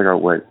trying to figure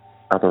out what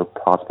other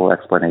possible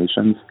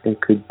explanations it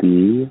could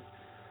be.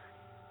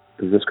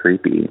 It was just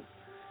creepy.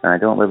 And I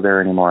don't live there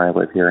anymore. I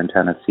live here in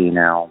Tennessee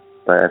now,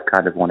 but I've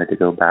kind of wanted to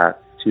go back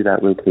to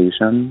that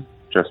location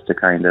just to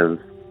kind of,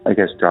 I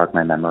guess, jog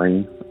my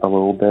memory a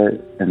little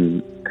bit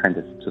and kind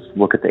of just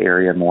look at the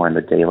area more in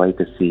the daylight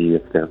to see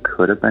if there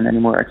could have been any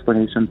more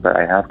explanations. But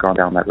I have gone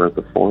down that road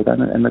before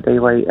then in the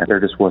daylight, and there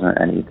just wasn't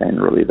anything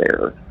really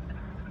there.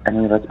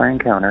 Anyway, that's my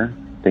encounter.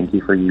 Thank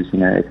you for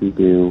using it if you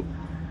do.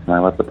 And I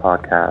love the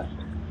podcast.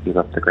 Keep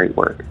up the great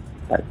work.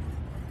 Bye.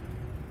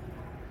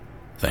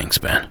 Thanks,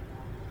 Ben.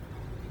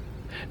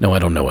 No, I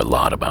don't know a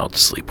lot about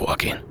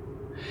sleepwalking,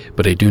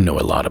 but I do know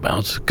a lot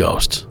about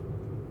ghosts,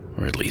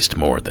 or at least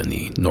more than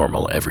the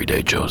normal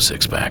everyday Joe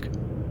six-pack.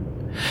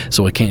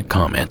 So I can't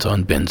comment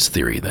on Ben's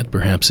theory that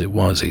perhaps it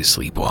was a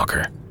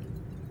sleepwalker,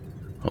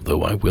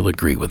 although I will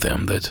agree with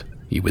him that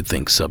you would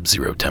think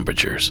sub-zero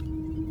temperatures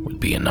would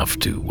be enough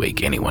to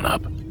wake anyone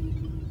up.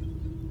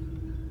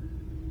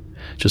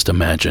 Just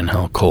imagine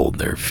how cold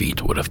their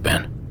feet would have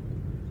been.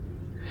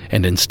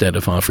 And instead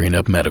of offering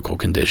up medical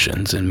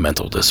conditions and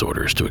mental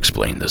disorders to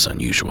explain this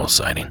unusual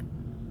sighting,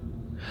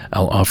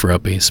 I'll offer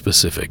up a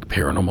specific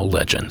paranormal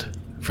legend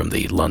from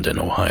the London,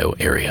 Ohio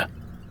area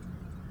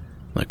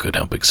that could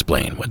help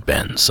explain what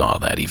Ben saw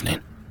that evening,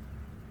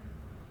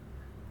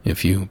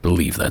 if you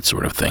believe that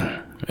sort of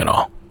thing at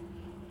all.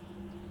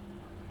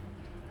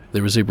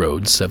 There is a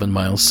road 7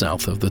 miles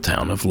south of the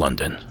town of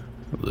London,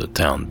 the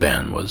town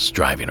Ben was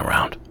driving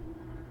around,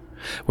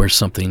 where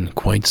something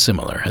quite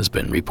similar has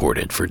been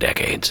reported for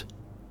decades.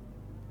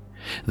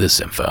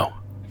 This info,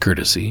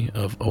 courtesy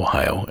of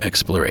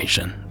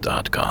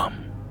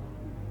OhioExploration.com.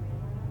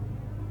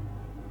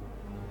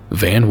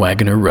 Van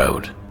Wagoner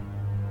Road.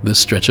 This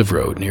stretch of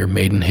road near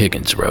Maiden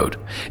Higgins Road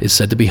is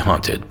said to be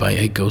haunted by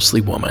a ghostly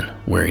woman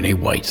wearing a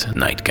white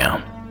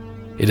nightgown.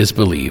 It is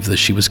believed that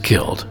she was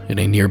killed in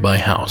a nearby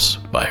house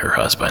by her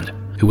husband,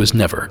 who was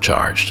never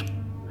charged.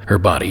 Her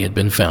body had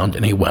been found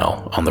in a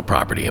well on the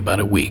property about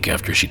a week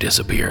after she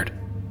disappeared.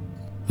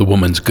 The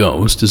woman's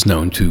ghost is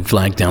known to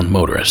flag down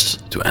motorists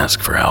to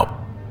ask for help.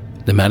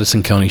 The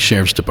Madison County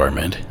Sheriff's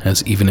Department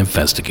has even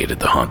investigated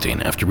the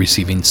haunting after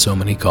receiving so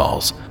many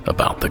calls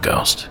about the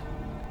ghost.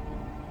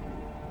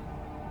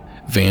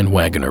 Van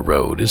Wagoner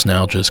Road is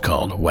now just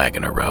called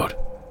Wagoner Road,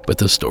 but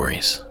the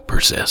stories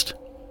persist.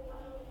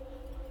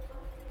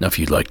 Now, if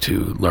you'd like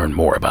to learn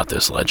more about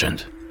this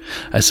legend,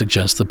 I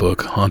suggest the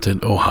book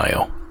Haunted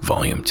Ohio,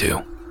 Volume 2.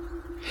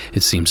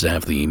 It seems to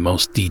have the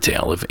most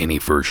detail of any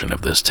version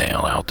of this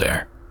tale out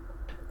there,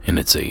 and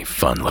it's a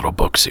fun little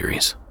book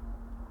series,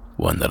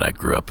 one that I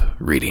grew up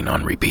reading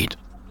on repeat.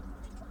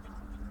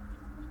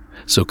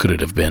 So could it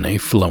have been a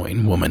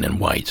flowing woman in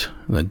white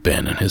that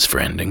Ben and his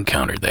friend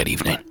encountered that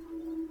evening?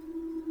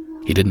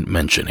 He didn't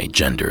mention a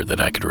gender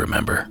that I could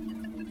remember,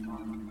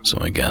 so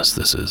I guess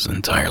this is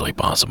entirely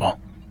possible.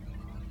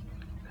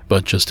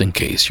 But just in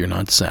case you're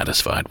not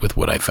satisfied with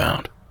what I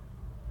found,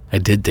 I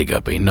did dig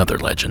up another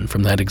legend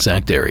from that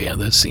exact area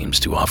that seems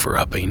to offer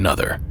up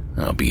another,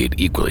 albeit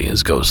equally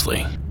as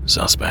ghostly,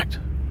 suspect.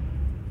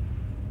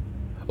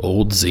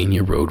 Old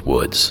Xenia Road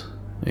Woods,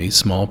 a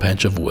small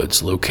patch of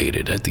woods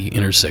located at the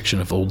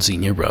intersection of Old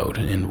Xenia Road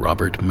and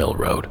Robert Mill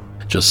Road,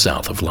 just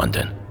south of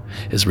London,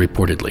 is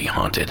reportedly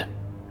haunted.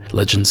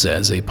 Legend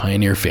says a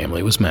pioneer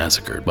family was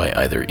massacred by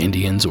either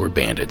Indians or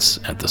bandits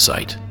at the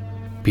site.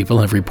 People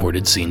have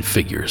reported seeing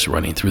figures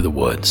running through the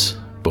woods,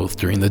 both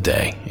during the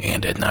day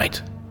and at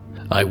night.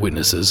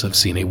 Eyewitnesses have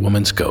seen a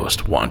woman's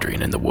ghost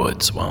wandering in the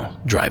woods while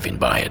driving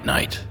by at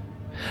night.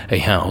 A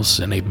house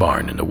and a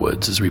barn in the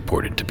woods is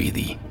reported to be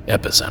the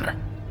epicenter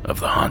of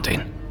the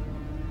haunting.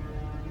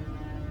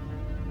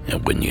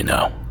 And wouldn't you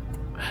know,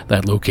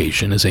 that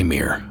location is a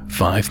mere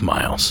 5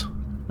 miles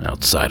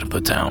outside of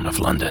the town of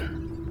London.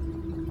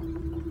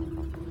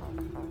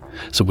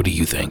 So what do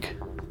you think?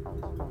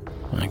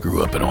 I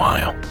grew up in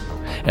Ohio,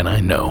 and I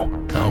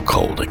know how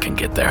cold it can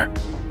get there.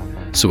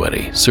 So at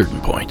a certain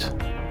point,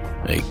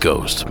 a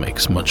ghost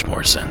makes much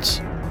more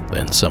sense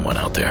than someone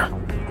out there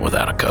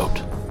without a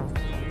coat.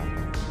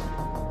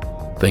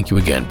 Thank you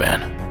again,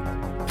 Ben,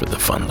 for the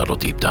fun little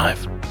deep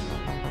dive.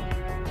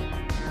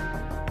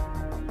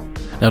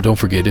 Now don't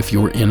forget, if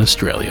you're in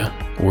Australia,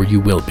 or you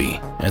will be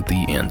at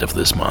the end of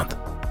this month,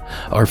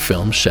 our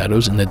film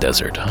Shadows in the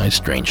Desert, High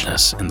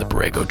Strangeness in the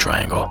Borrego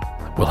Triangle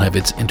will have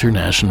its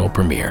international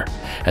premiere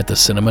at the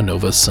Cinema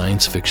Nova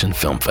Science Fiction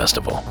Film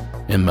Festival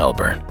in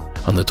Melbourne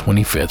on the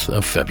 25th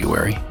of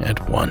February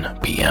at 1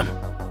 p.m.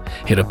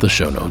 Hit up the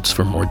show notes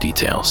for more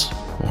details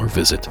or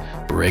visit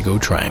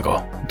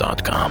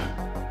borregotriangle.com.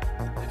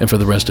 And for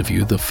the rest of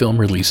you, the film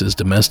releases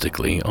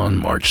domestically on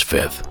March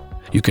 5th.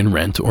 You can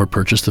rent or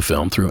purchase the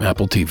film through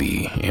Apple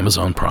TV,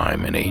 Amazon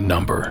Prime, and a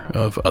number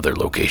of other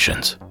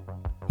locations.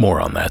 More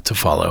on that to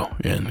follow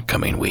in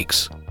coming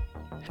weeks.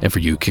 And for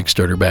you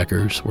Kickstarter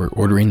backers, we're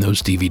ordering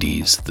those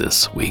DVDs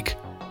this week.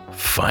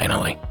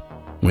 Finally.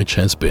 Which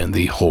has been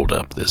the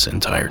holdup this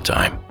entire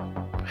time.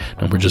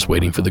 And we're just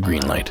waiting for the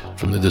green light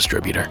from the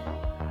distributor.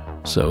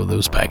 So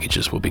those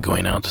packages will be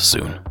going out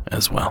soon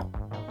as well.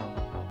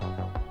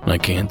 I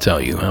can't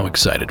tell you how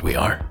excited we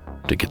are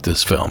to get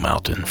this film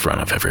out in front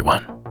of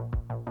everyone.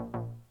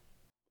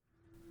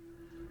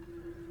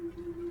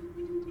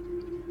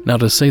 Now,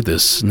 to say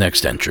this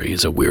next entry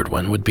is a weird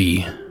one would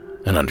be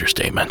an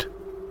understatement.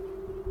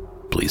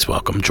 Please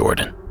welcome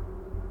Jordan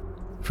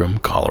from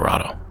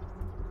Colorado.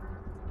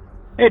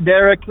 Hey,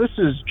 Derek, this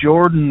is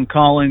Jordan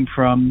calling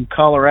from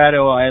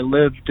Colorado. I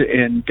lived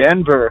in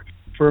Denver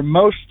for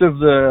most of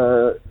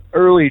the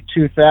early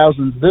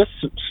 2000s. This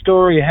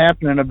story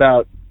happened in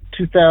about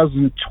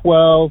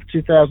 2012,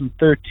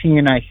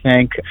 2013, I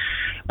think.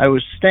 I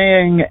was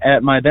staying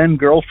at my then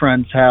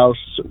girlfriend's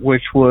house,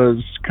 which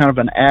was kind of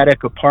an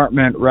attic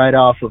apartment right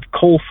off of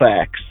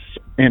Colfax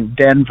in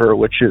Denver,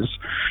 which is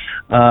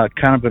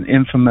kind of an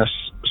infamous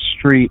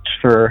street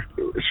for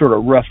sort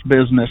of rough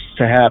business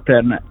to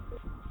happen.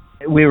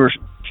 We were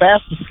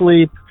fast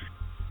asleep,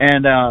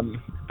 and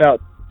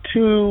about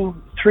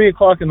 2-3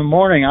 o'clock in the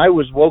morning, I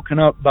was woken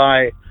up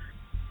by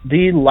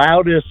the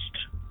loudest,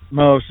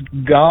 most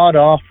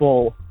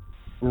god-awful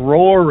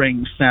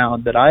roaring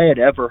sound that I had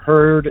ever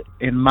heard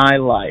in my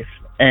life.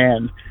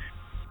 And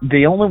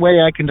the only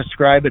way I can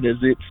describe it is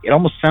it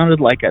almost sounded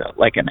like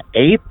an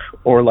ape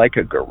or like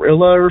a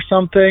gorilla or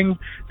something,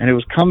 and it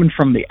was coming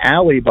from the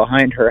alley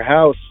behind her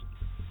house.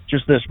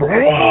 Just this,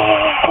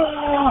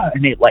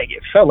 and it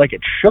felt like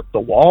it shook the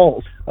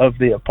walls of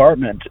the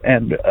apartment.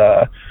 And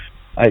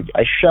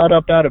I shot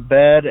up out of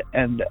bed,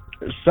 and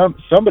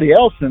somebody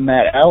else in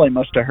that alley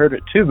must have heard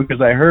it too, because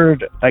I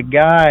heard a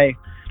guy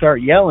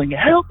start yelling,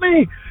 "Help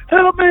me!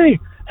 Help me!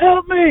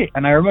 Help me!"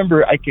 And I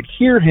remember I could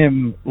hear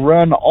him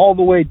run all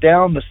the way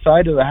down the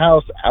side of the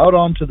house out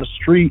onto the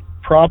street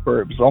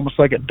proper. It was almost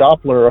like a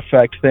Doppler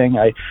effect thing.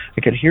 I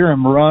could hear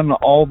him run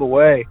all the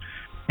way.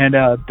 And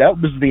that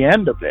was the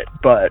end of it.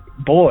 But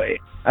boy,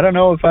 I don't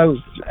know if I was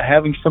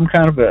having some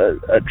kind of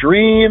a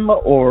dream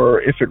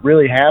or if it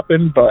really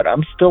happened, but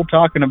I'm still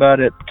talking about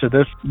it to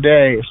this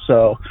day.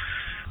 So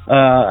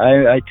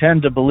I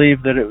tend to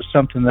believe that it was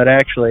something that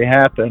actually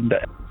happened.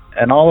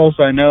 And all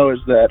I know is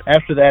that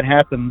after that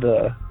happened,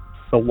 the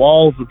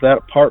walls of that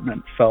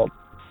apartment felt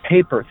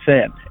paper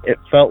thin. It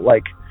felt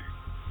like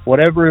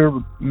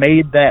whatever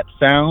made that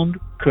sound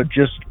could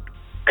just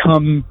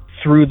come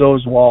through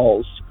those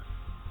walls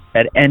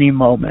at any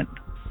moment.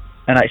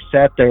 And I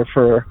sat there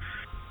for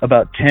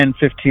about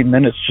 10-15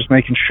 minutes just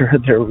making sure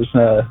there was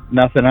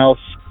nothing else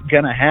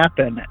gonna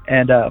happen.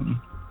 And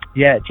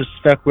it just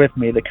stuck with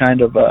me, the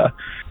kind of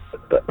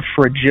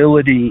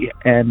fragility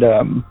and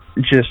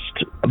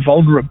just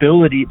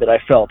vulnerability that I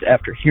felt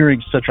after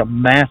hearing such a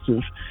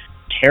massive,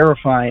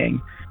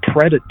 terrifying,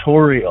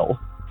 predatorial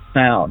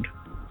sound.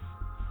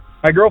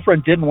 My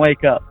girlfriend didn't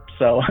wake up,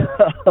 so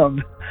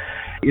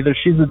either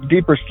she's a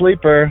deeper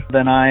sleeper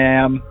than I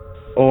am,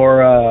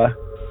 or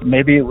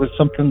maybe it was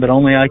something that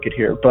only I could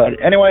hear. But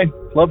anyway,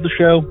 love the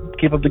show.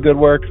 Keep up the good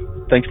work.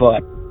 Thanks a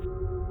lot.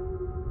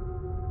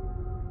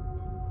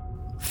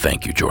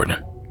 Thank you,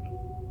 Jordan.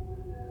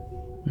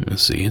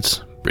 See,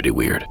 it's pretty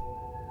weird.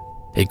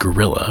 A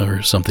gorilla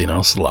or something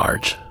else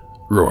large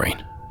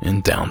roaring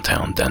in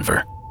downtown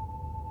Denver.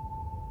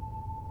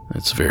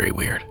 It's very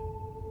weird.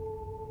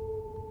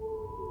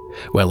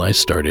 Well, I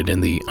started in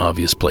the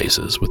obvious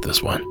places with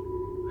this one.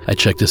 I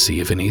checked to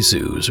see if any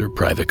zoos or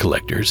private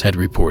collectors had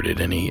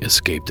reported any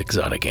escaped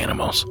exotic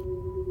animals.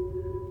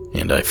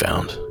 And I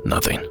found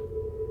nothing.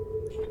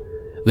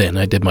 Then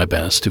I did my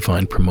best to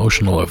find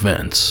promotional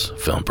events,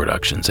 film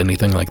productions,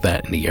 anything like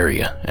that in the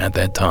area at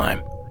that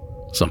time.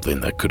 Something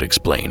that could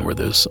explain where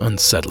this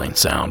unsettling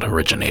sound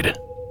originated.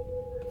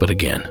 But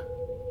again,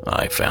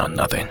 I found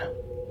nothing.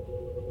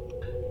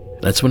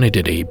 That's when I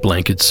did a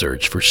blanket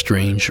search for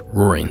strange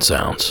roaring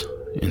sounds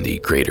in the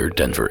greater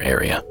Denver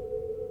area.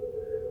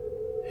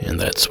 And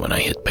that's when I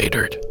hit pay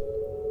dirt.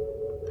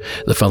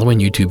 The following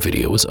YouTube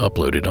video was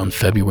uploaded on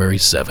February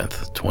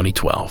 7th,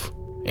 2012,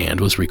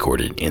 and was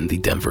recorded in the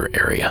Denver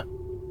area,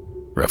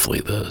 roughly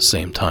the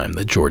same time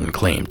that Jordan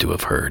claimed to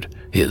have heard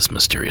his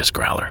mysterious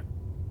growler.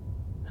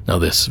 Now,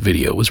 this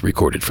video was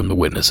recorded from the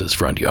witness's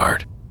front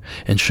yard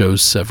and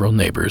shows several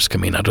neighbors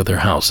coming out of their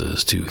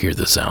houses to hear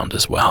the sound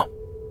as well.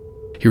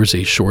 Here's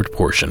a short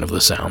portion of the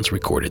sounds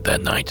recorded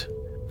that night,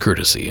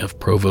 courtesy of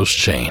Provost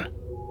Shane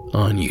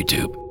on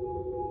YouTube.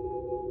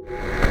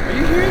 Are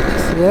you hearing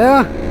this?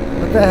 Yeah.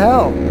 What the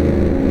hell?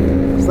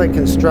 It's like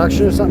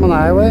construction or something on the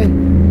highway?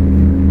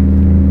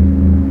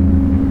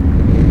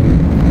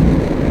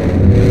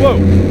 Whoa!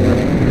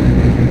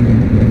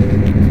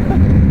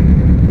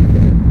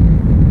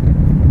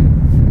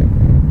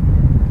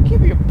 It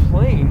can't be a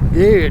plane.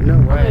 Dude, no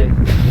way. I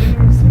didn't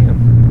even see him.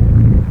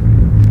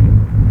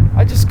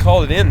 I just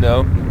called it in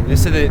though. They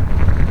said that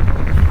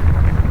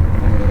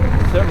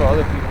several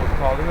other people have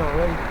called in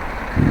already.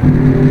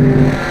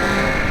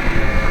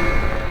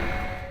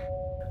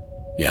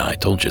 Yeah, I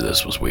told you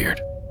this was weird.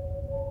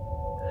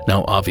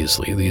 Now,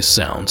 obviously, these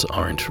sounds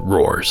aren't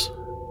roars,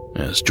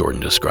 as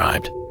Jordan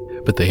described,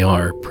 but they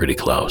are pretty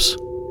close,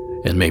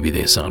 and maybe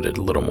they sounded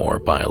a little more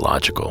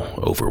biological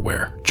over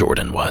where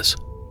Jordan was.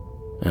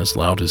 As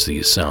loud as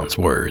these sounds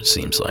were, it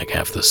seems like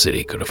half the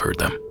city could have heard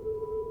them.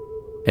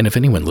 And if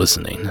anyone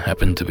listening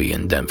happened to be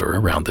in Denver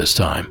around this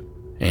time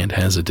and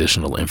has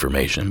additional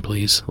information,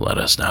 please let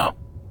us know.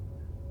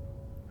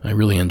 I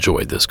really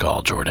enjoyed this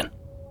call, Jordan.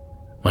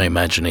 My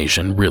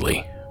imagination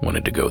really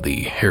wanted to go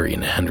the Harry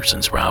and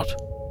Henderson's route.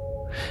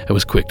 I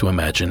was quick to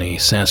imagine a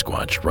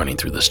Sasquatch running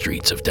through the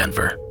streets of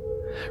Denver,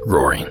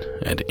 roaring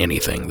at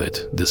anything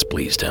that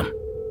displeased him.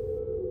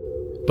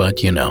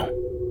 But you know,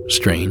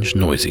 strange,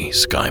 noisy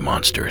sky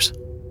monsters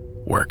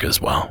work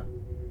as well.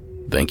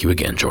 Thank you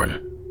again,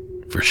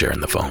 Jordan, for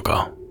sharing the phone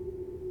call.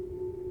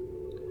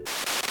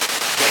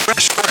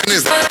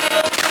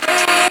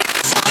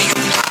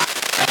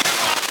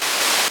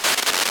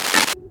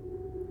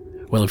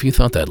 Well, if you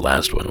thought that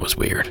last one was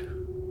weird,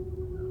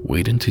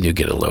 wait until you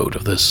get a load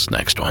of this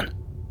next one.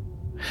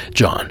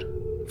 John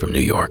from New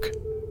York.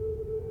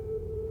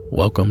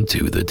 Welcome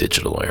to the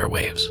digital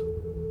airwaves.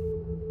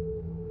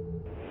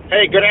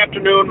 Hey, good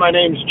afternoon. My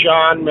name's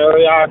John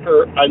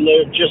Mariacher. I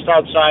live just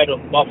outside of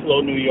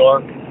Buffalo, New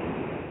York.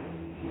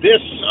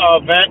 This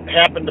event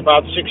happened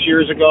about 6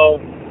 years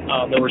ago.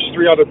 There was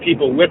 3 other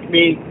people with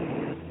me,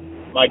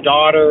 my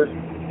daughter,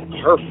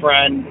 her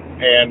friend,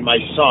 and my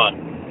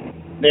son.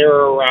 They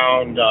were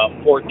around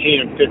 14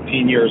 and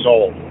 15 years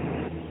old.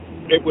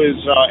 It was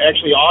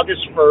actually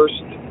August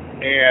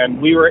 1st,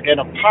 and we were in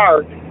a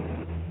park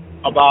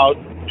about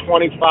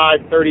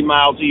 25, 30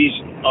 miles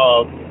east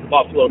of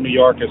Buffalo, New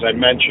York, as I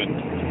mentioned.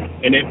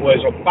 And it was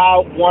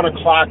about 1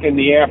 o'clock in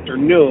the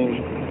afternoon,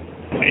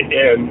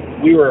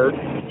 and we were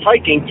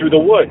hiking through the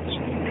woods.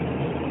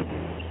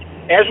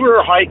 As we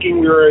were hiking,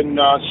 we were in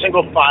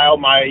single file.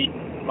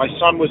 My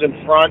son was in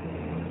front.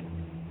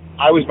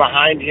 I was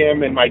behind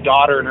him, and my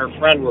daughter and her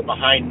friend were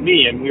behind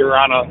me, and we were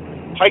on a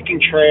hiking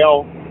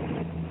trail.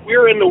 We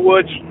were in the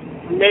woods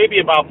maybe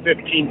about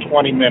 15,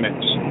 20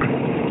 minutes.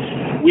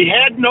 We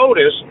had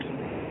noticed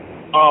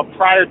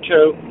prior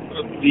to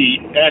the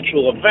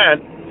actual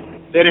event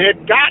that it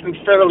had gotten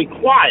fairly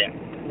quiet,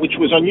 which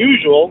was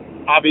unusual,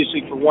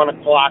 obviously, for 1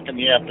 o'clock in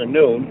the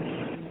afternoon.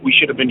 We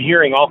should have been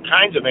hearing all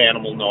kinds of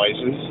animal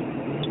noises,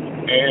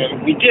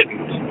 and we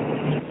didn't.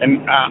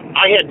 And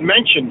I had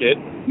mentioned it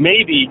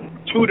maybe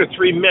 2 to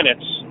 3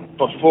 minutes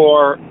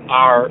before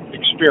our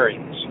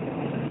experience.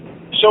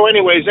 So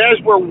anyways,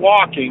 as we're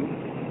walking,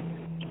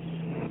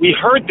 we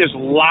heard this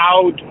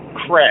loud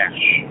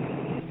crash.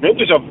 It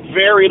was a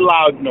very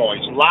loud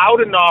noise,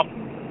 loud enough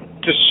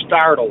to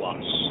startle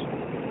us.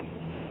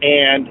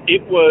 And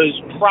it was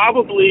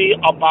probably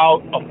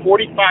about a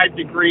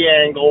 45-degree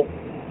angle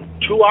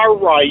to our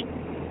right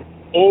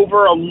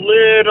over a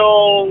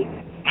little,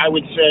 I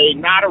would say,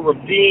 not a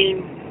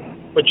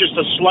ravine, but just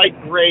a slight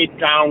grade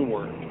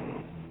downward.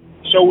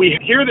 So we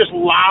hear this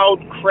loud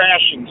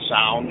crashing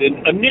sound,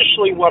 and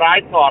initially what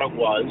I thought it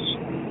was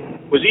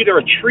either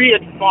a tree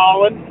had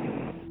fallen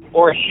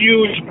or a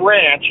huge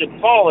branch had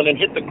fallen and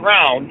hit the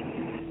ground,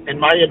 and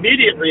my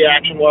immediate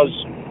reaction was,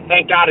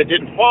 thank God it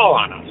didn't fall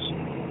on us.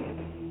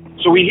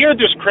 So we hear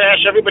this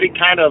crash, everybody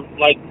kind of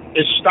like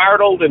is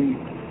startled and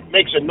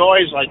makes a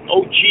noise like,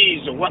 oh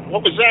geez, what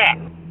was that?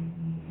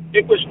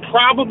 It was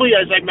probably,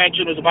 as I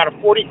mentioned, it was about a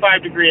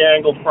 45-degree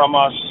angle from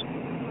us,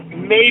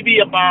 maybe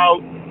about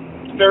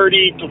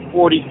 30 to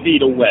 40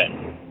 feet away.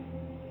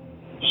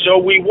 So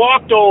we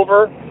walked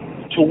over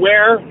to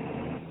where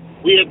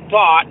we had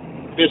thought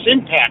this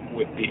impact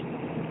would be,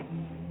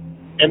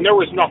 and there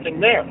was nothing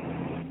there.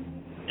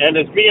 And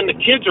as me and the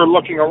kids are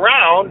looking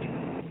around,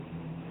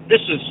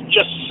 this is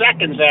just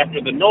seconds after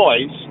the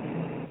noise,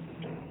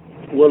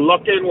 we're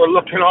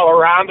looking all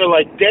around. They're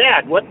like,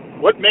 Dad,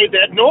 what made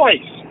that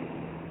noise?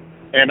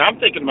 And I'm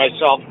thinking to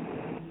myself,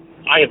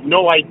 I have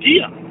no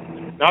idea.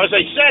 Now, as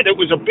I said, it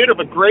was a bit of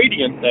a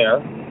gradient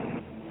there.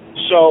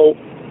 So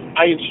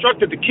I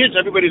instructed the kids,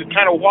 everybody, to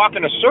kind of walk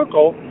in a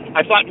circle.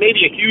 I thought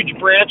maybe a huge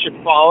branch had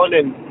fallen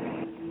and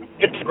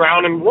hit the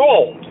ground and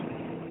rolled.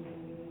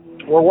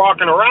 We're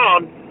walking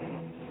around,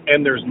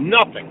 and there's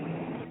nothing.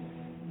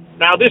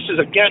 Now, this is,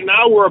 again,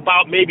 now we're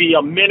about maybe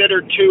a minute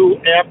or two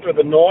after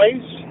the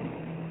noise.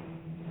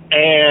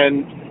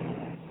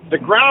 And the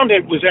ground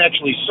was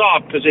actually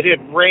soft because it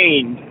had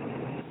rained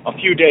a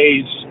few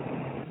days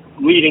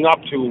leading up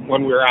to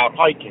when we were out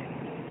hiking.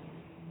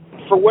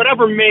 For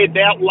whatever made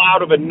that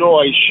loud of a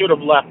noise should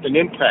have left an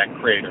impact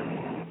crater.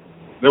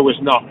 There was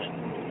nothing.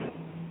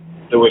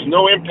 There was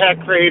no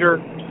impact crater.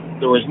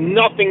 There was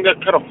nothing that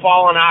could have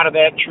fallen out of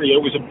that tree.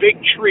 It was a big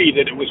tree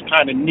that it was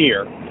kind of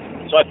near,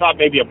 so I thought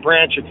maybe a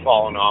branch had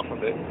fallen off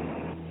of it.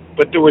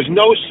 But there was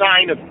no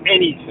sign of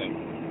anything.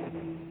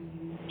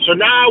 So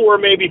now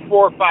we're maybe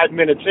 4 or 5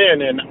 minutes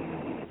in, and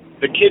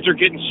the kids are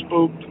getting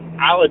spooked.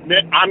 I'll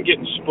admit I'm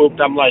getting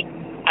spooked. I'm like,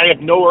 I have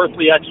no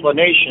earthly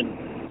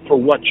explanation for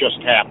what just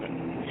happened.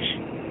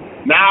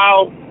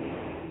 Now,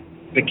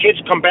 the kids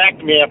come back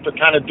to me after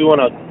kind of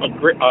doing a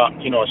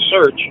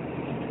search,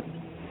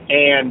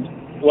 and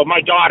well,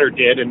 my daughter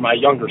did, and my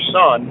younger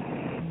son,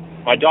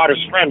 my daughter's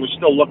friend, was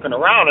still looking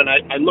around, and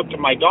I looked at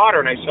my daughter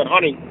and I said,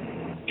 honey,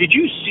 did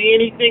you see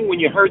anything when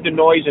you heard the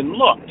noise and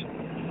looked?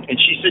 And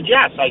she said,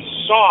 yes, I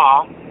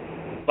saw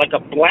like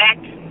a black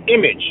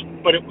image,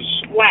 but it was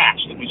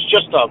flashed. It was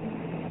just a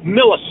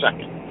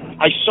millisecond.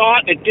 I saw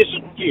it and it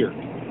disappeared.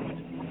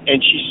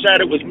 And she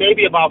said it was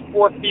maybe about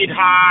 4 feet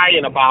high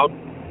and about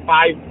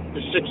 5 to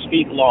 6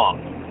 feet long.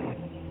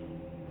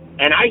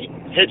 And I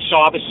had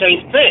saw the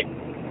same thing.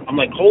 I'm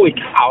like, holy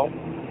cow.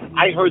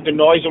 I heard the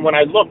noise, and when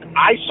I looked,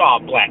 I saw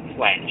a black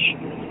flash.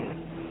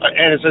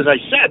 And as I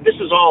said, this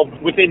is all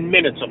within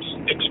minutes of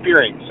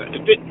experience.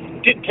 It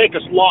didn't take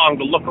us long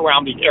to look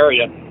around the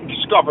area and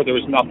discover there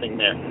was nothing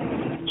there.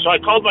 So I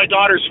called my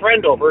daughter's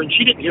friend over, and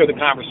she didn't hear the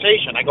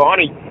conversation. I go,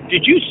 honey,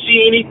 did you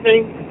see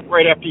anything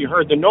right after you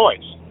heard the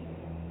noise?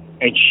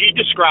 And she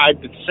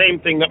described the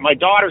same thing that my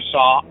daughter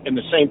saw and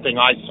the same thing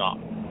I saw.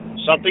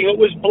 Something that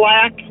was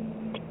black,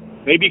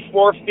 maybe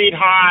 4 feet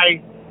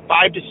high,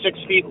 5 to 6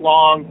 feet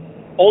long,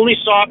 only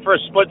saw it for a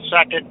split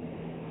second.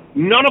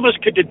 None of us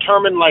could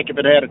determine like if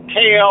it had a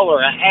tail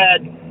or a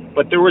head,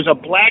 but there was a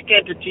black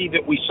entity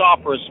that we saw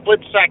for a split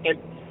second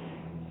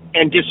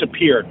and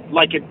disappeared,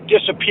 like it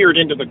disappeared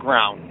into the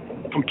ground,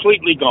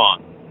 completely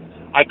gone.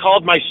 I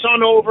called my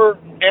son over,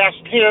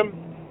 asked him.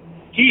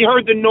 He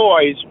heard the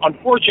noise.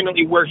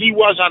 Unfortunately, where he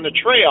was on the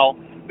trail,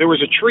 there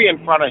was a tree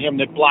in front of him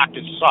that blocked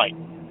his sight.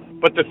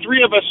 But the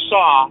three of us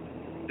saw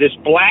this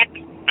black,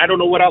 I don't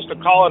know what else to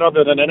call it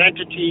other than an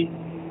entity,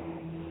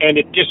 and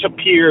it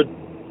disappeared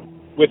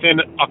within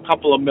a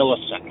couple of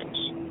milliseconds.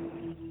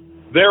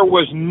 There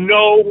was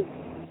no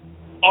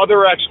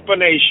other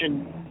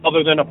explanation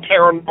other than a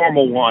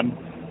paranormal one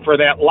for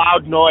that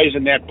loud noise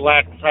and that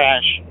black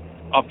flash.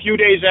 A few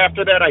days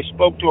after that, I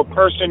spoke to a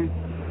person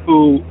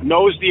who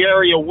knows the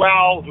area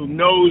well, who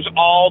knows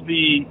all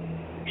the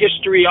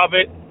history of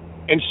it,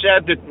 and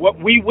said that what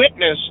we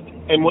witnessed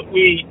and what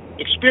we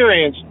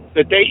experienced,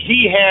 that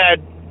he had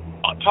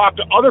talked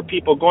to other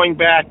people going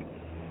back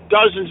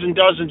dozens and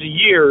dozens of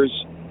years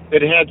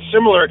that had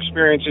similar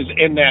experiences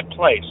in that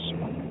place.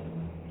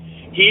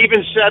 He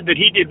even said that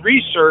he did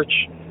research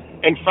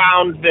and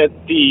found that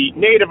the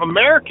Native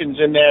Americans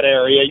in that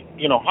area,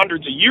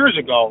 hundreds of years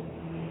ago,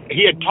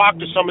 he had talked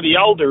to some of the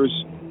elders,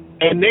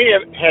 and they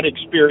had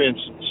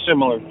experienced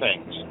similar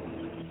things.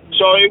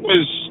 So it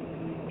was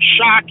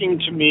shocking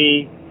to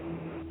me,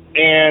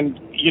 and,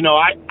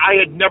 I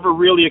had never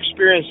really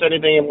experienced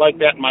anything like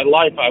that in my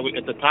life.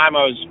 At the time,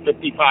 I was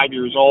 55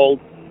 years old.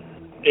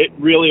 It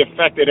really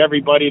affected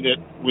everybody that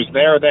was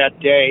there that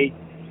day.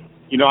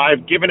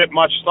 I've given it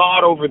much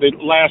thought over the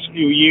last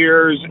few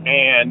years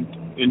and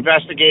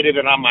investigated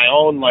it on my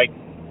own,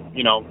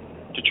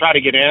 to try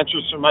to get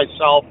answers for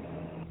myself.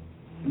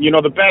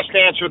 The best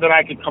answer that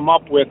I could come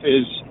up with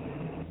is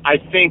I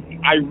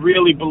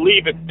really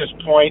believe at this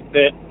point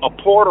that a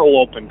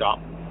portal opened up,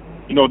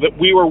 that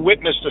we were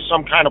witness to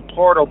some kind of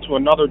portal to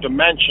another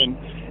dimension,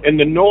 and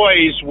the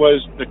noise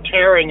was the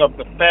tearing of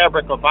the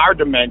fabric of our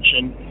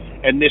dimension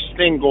and this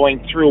thing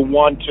going through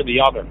one to the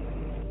other.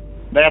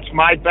 That's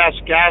my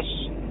best guess.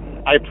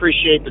 I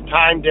appreciate the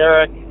time,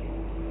 Derek.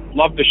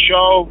 Love the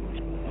show.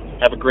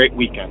 Have a great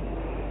weekend.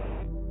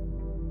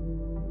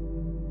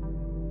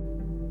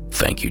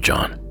 Thank you,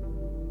 John.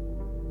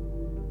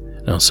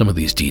 Now, some of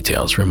these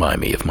details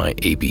remind me of my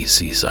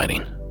ABC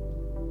sighting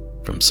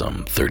from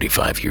some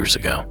 35 years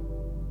ago.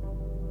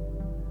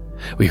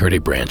 We heard a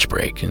branch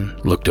break and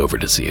looked over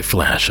to see a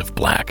flash of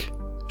black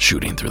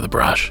shooting through the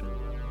brush.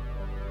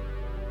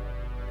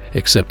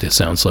 Except it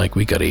sounds like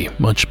we got a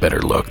much better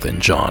look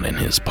than John and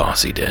his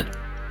posse did.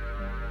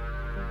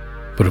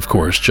 But of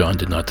course, John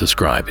did not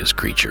describe his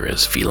creature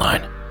as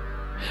feline,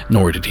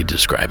 nor did he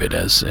describe it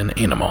as an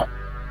animal,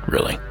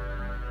 really.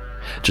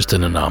 Just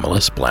an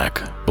anomalous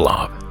black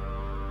blob.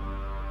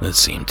 that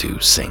seemed to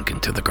sink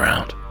into the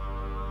ground.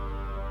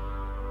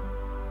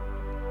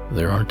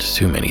 There aren't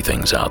too many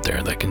things out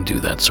there that can do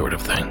that sort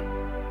of thing.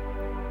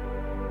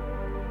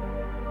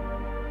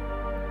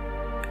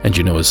 And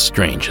you know, as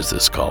strange as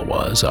this call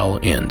was, I'll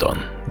end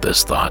on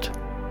this thought.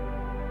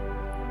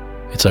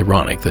 It's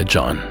ironic that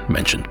John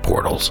mentioned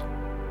portals.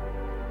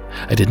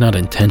 I did not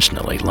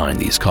intentionally line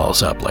these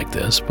calls up like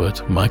this,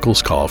 but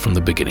Michael's call from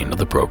the beginning of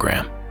the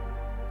program.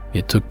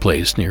 It took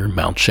place near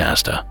Mount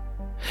Shasta,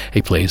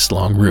 a place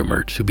long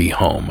rumored to be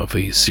home of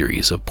a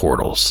series of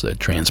portals that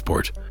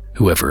transport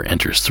whoever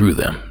enters through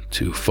them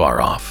to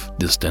far-off,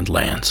 distant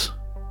lands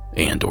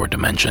and/or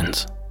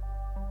dimensions.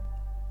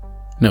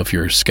 Now, if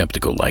you're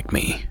skeptical like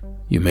me,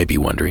 you may be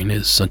wondering,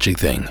 is such a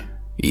thing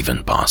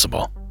even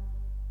possible?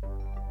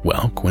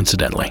 Well,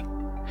 coincidentally,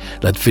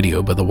 that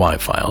video by the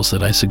Y-Files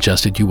that I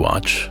suggested you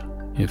watch,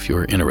 if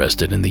you're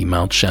interested in the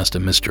Mount Shasta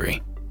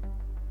mystery,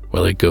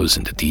 well, it goes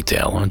into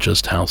detail on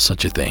just how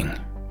such a thing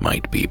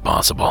might be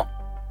possible.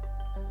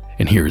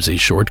 And here's a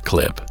short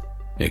clip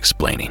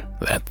explaining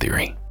that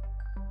theory.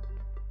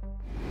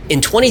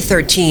 In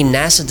 2013,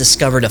 NASA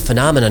discovered a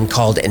phenomenon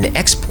called an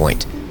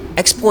X-point.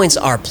 X-points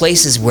are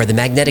places where the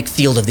magnetic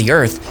field of the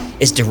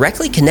Earth is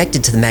directly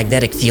connected to the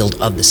magnetic field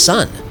of the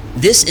Sun.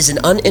 This is an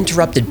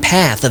uninterrupted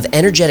path of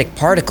energetic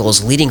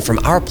particles leading from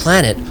our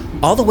planet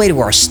all the way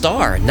to our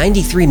star,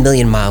 93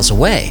 million miles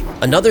away.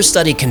 Another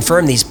study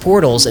confirmed these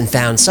portals and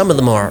found some of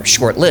them are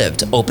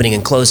short-lived, opening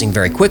and closing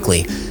very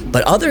quickly,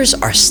 but others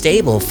are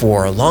stable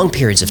for long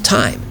periods of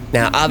time.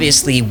 Now,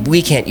 obviously,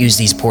 we can't use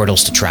these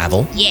portals to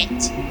travel.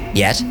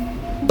 Yet,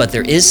 but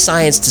there is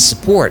science to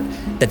support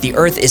that the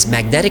Earth is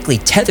magnetically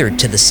tethered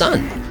to the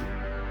Sun.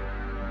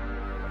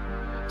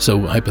 So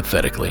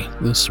hypothetically,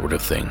 this sort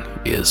of thing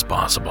is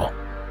possible.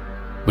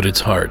 But it's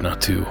hard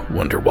not to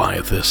wonder why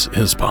this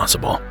is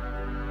possible.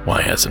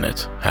 Why hasn't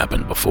it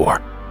happened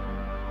before?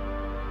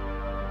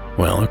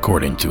 Well,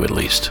 according to at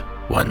least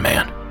one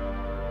man,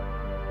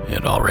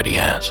 it already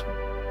has.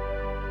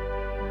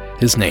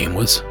 His name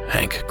was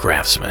Hank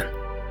Craftsman,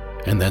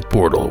 and that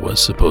portal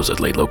was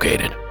supposedly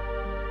located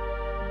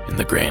in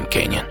the Grand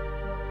Canyon,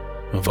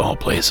 of all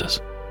places.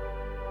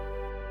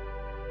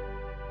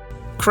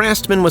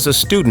 Craftsman was a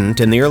student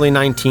in the early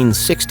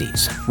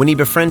 1960s when he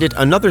befriended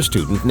another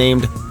student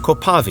named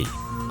Kopavi,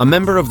 a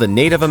member of the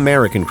Native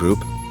American group,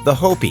 the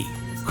Hopi,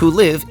 who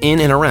live in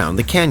and around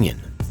the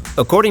canyon.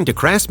 According to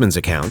Craftsman's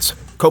accounts,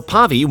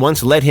 Kopavi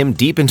once led him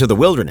deep into the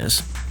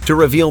wilderness to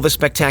reveal the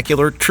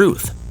spectacular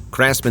truth.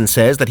 Craftsman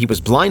says that he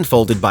was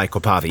blindfolded by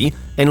Kopavi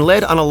and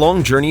led on a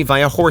long journey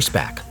via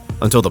horseback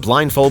until the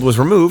blindfold was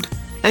removed,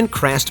 and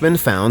Craftsman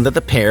found that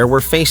the pair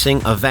were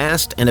facing a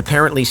vast and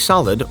apparently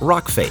solid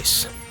rock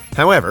face.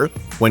 However,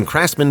 when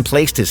Craftsman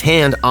placed his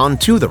hand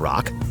onto the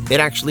rock, it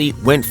actually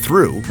went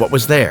through what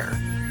was there.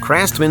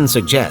 Craftsman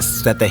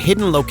suggests that the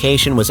hidden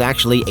location was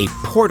actually a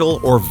portal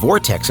or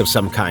vortex of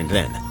some kind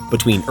then,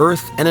 between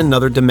Earth and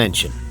another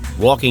dimension.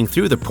 Walking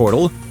through the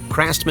portal,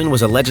 Craftsman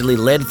was allegedly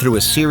led through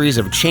a series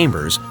of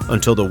chambers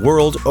until the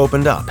world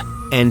opened up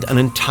and an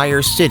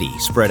entire city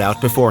spread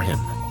out before him.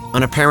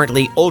 An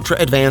apparently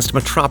ultra-advanced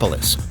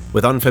metropolis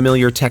with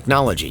unfamiliar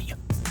technology.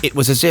 It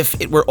was as if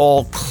it were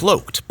all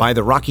cloaked by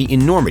the rocky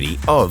enormity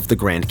of the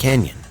Grand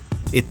Canyon.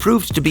 It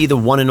proved to be the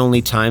one and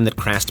only time that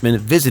Craftsman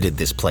visited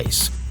this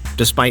place,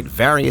 despite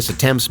various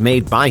attempts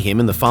made by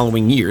him in the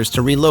following years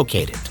to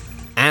relocate it.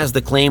 As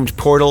the claimed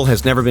portal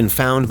has never been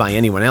found by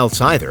anyone else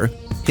either,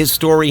 his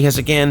story has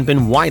again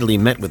been widely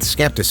met with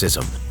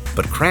skepticism,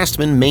 but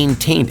Craftsman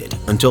maintained it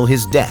until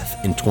his death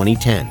in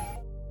 2010.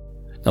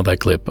 Now that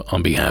clip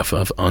on behalf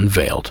of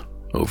Unveiled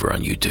over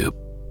on YouTube.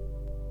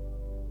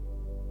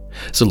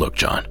 So look,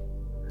 John,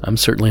 I'm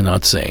certainly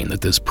not saying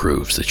that this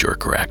proves that you're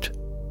correct,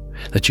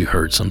 that you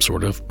heard some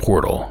sort of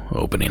portal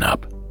opening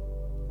up.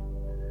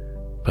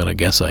 But I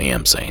guess I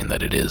am saying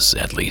that it is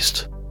at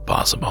least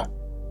possible.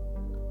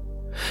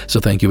 So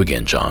thank you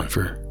again, John,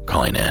 for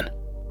calling in.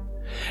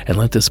 And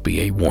let this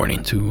be a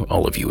warning to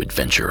all of you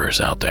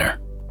adventurers out there.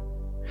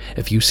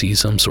 If you see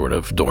some sort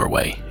of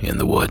doorway in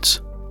the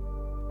woods,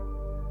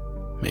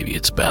 maybe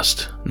it's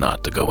best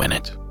not to go in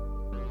it.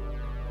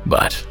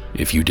 But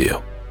if you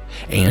do,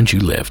 and you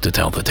live to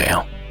tell the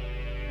tale,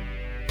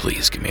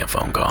 please give me a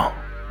phone call.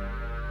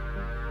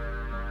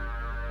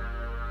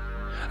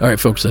 Alright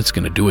folks, that's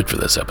going to do it for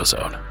this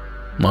episode.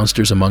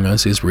 Monsters Among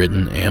Us is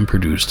written and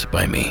produced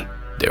by me,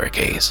 Derek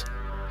Hayes.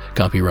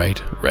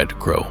 Copyright Red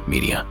Crow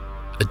Media.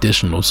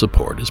 Additional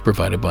support is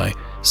provided by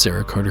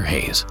Sarah Carter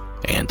Hayes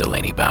and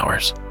Delaney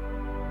Bowers.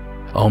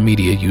 All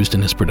media used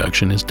in this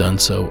production is done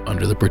so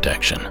under the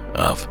protection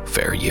of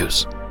fair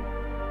use.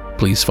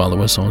 Please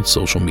follow us on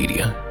social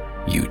media,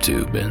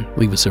 YouTube, and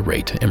leave us a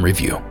rate and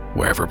review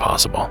wherever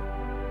possible.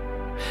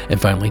 And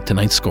finally,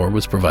 tonight's score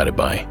was provided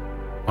by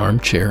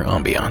Armchair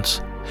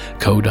Ambiance,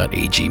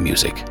 Co.ag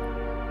Music,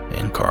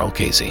 and Carl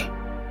Casey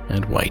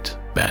and White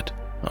Bat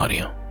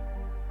Audio.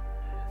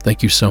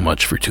 Thank you so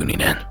much for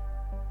tuning in.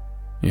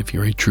 If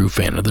you're a true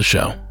fan of the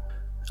show,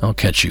 I'll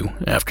catch you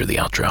after the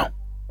outro.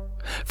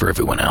 For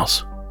everyone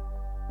else,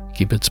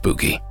 keep it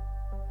spooky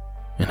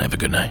and have a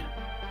good night.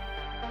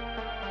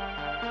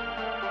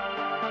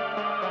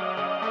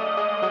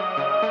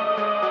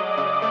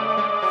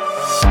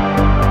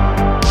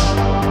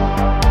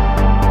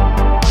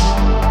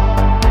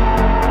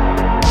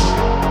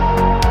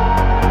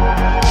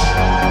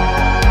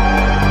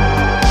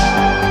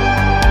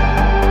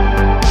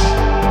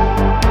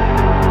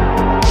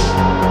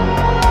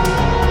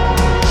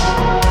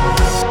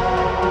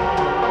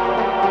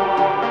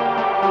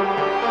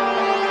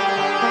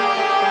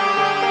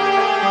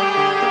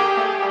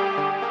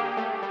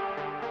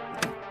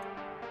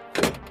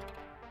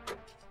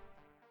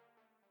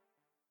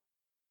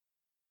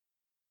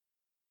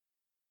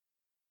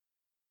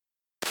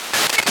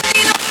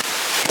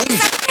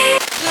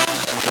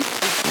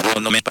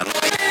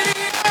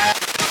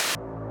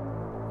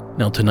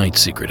 Now tonight's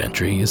secret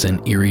entry is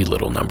an eerie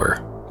little number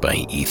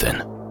by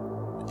Ethan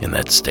in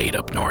that state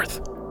up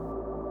north.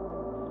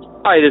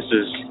 Hi, this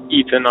is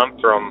Ethan. I'm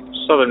from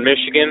Southern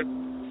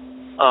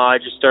Michigan. I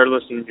just started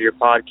listening to your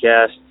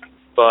podcast,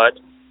 but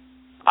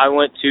I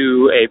went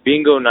to a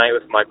bingo night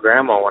with my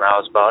grandma when I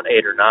was about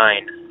 8 or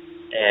 9,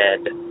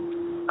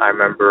 and I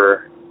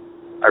remember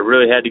I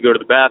really had to go to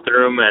the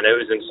bathroom, and it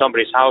was in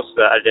somebody's house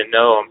that I didn't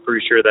know. I'm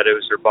pretty sure that it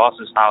was her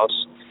boss's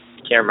house.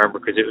 I can't remember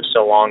because it was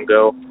so long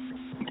ago,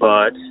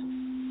 but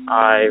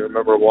I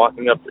remember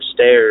walking up the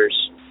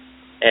stairs,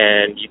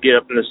 and you get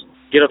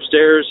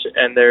upstairs,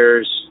 and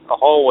there's a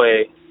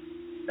hallway,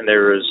 and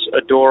there was a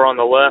door on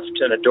the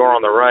left and a door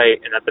on the right,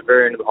 and at the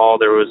very end of the hall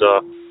there was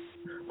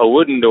a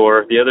wooden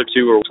door. The other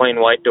two were plain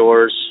white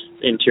doors,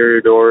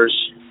 interior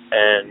doors,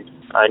 and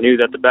I knew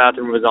that the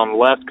bathroom was on the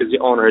left because the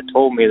owner had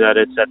told me that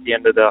it's at the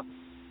end of the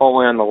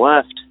hallway on the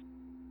left.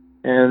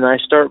 And I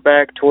start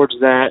back towards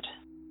that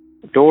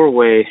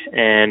doorway,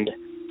 and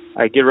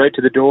I get right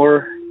to the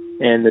door,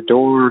 and the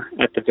door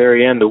at the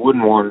very end, the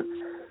wooden one,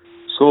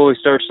 slowly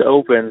starts to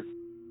open,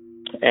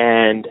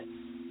 and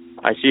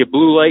I see a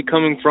blue light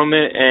coming from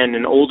it, and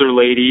an older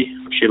lady.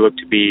 She looked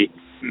to be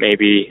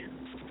maybe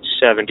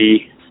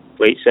 70,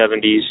 late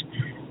 70s.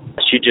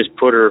 She just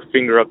put her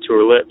finger up to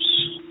her lips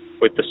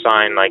with the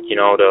sign, like,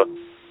 to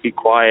be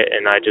quiet,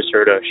 and I just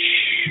heard a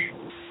shh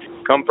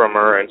come from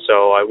her, and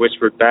so I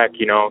whispered back,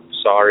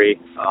 sorry,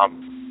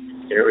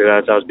 didn't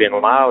realize I was being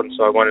loud, and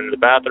so I went into the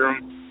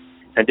bathroom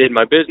and did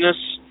my business,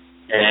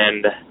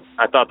 and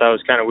I thought that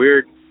was kind of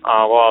weird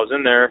while I was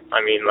in there.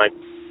 I mean, I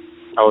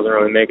wasn't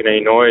really making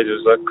any noise. It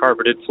was a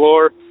carpeted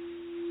floor,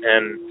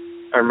 and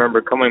I remember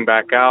coming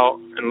back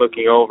out and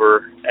looking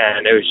over,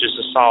 and it was just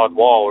a solid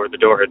wall where the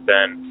door had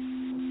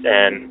been,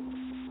 and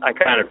I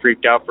kind of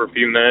freaked out for a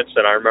few minutes,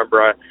 and I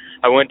remember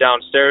I went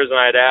downstairs, and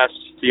I had asked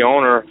the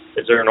owner,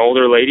 is there an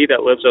older lady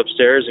that lives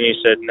upstairs? And he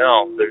said,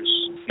 no, there's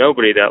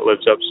nobody that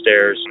lives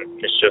upstairs.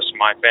 It's just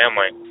my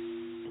family.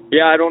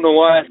 Yeah, I don't know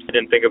why I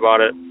didn't think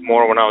about it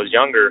more when I was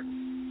younger,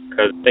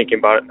 because thinking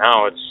about it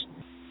now, it's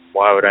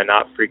why would I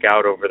not freak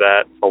out over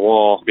that? A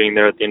wall being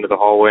there at the end of the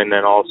hallway, and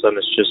then all of a sudden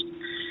it's just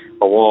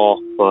a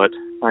wall. But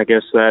I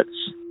guess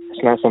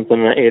it's not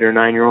something an 8 or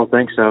 9 year old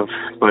thinks of.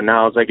 But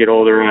now as I get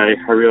older, I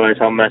realize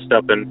how messed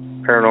up and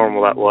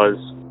paranormal that was.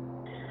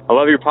 I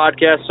love your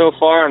podcast so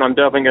far, and I'm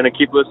definitely going to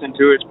keep listening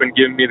to it. It's been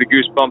giving me the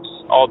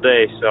goosebumps all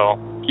day, so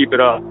keep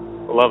it up.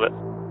 I love it.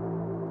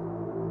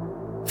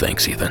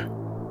 Thanks, Ethan.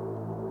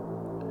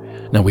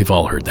 Now, we've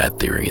all heard that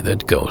theory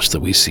that ghosts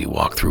that we see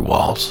walk through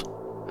walls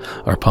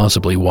are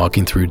possibly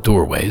walking through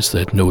doorways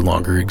that no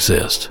longer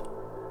exist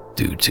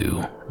due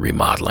to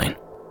remodeling,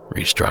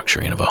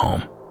 restructuring of a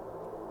home.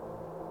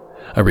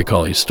 I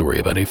recall a story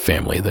about a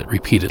family that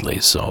repeatedly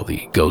saw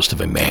the ghost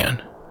of a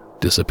man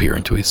disappear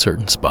into a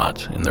certain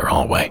spot in their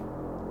hallway.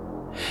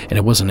 And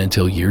it wasn't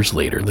until years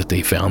later that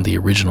they found the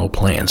original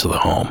plans of the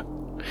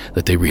home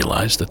that they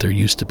realized that there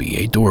used to be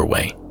a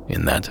doorway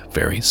in that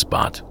very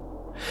spot,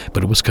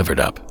 but it was covered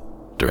up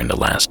during the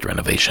last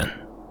renovation.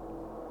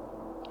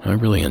 I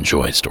really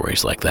enjoy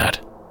stories like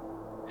that,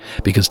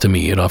 because to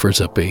me it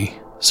offers up a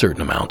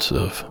certain amount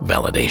of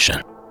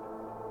validation,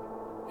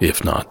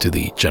 if not to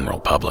the general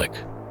public,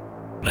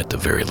 but at the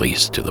very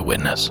least to the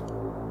witness.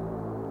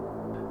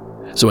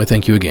 So I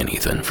thank you again,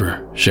 Ethan,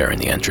 for sharing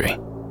the entry.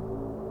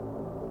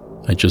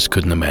 I just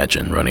couldn't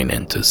imagine running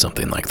into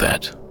something like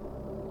that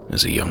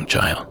as a young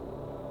child.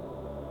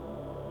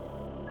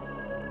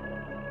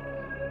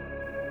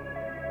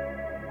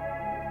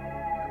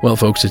 Well,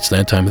 folks, it's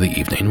that time of the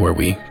evening where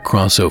we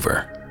cross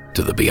over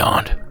to the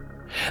beyond,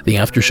 the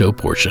after-show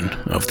portion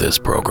of this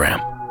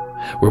program,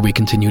 where we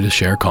continue to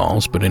share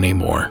calls but in a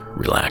more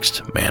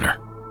relaxed manner.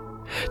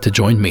 To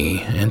join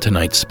me and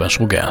tonight's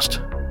special guest,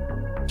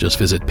 just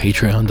visit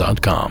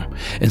patreon.com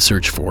and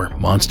search for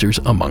Monsters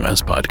Among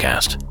Us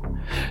podcast.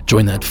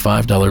 Join that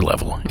 $5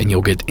 level and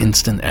you'll get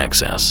instant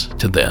access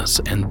to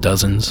this and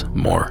dozens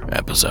more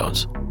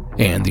episodes,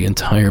 and the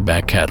entire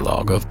back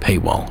catalog of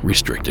paywall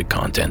restricted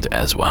content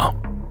as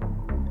well.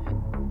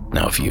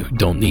 Now, if you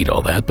don't need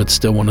all that but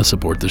still want to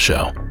support the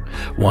show,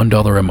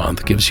 $1 a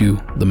month gives you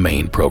the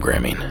main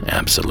programming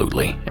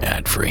absolutely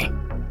ad-free.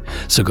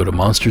 So go to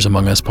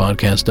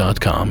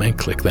monstersamonguspodcast.com and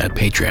click that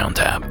Patreon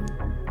tab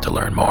to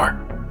learn more.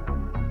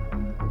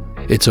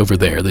 It's over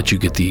there that you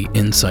get the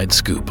inside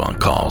scoop on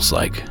calls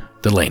like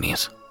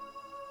Delaney's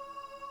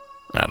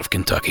out of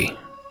Kentucky.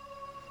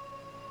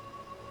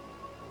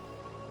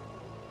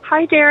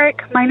 Hi, Derek.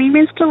 My name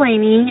is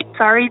Delaney.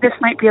 Sorry, this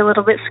might be a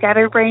little bit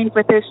scatterbrained,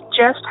 but this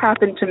just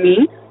happened to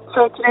me.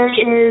 So today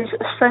is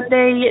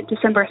Sunday,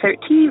 December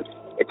 13th.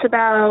 It's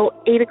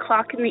about 8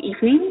 o'clock in the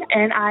evening,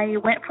 and I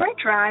went for a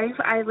drive.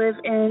 I live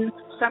in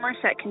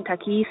Somerset,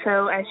 Kentucky,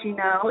 so as you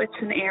know, it's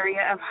an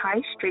area of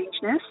high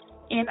strangeness.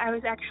 And I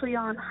was actually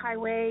on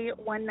Highway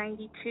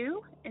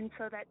 192, and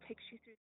so that takes you through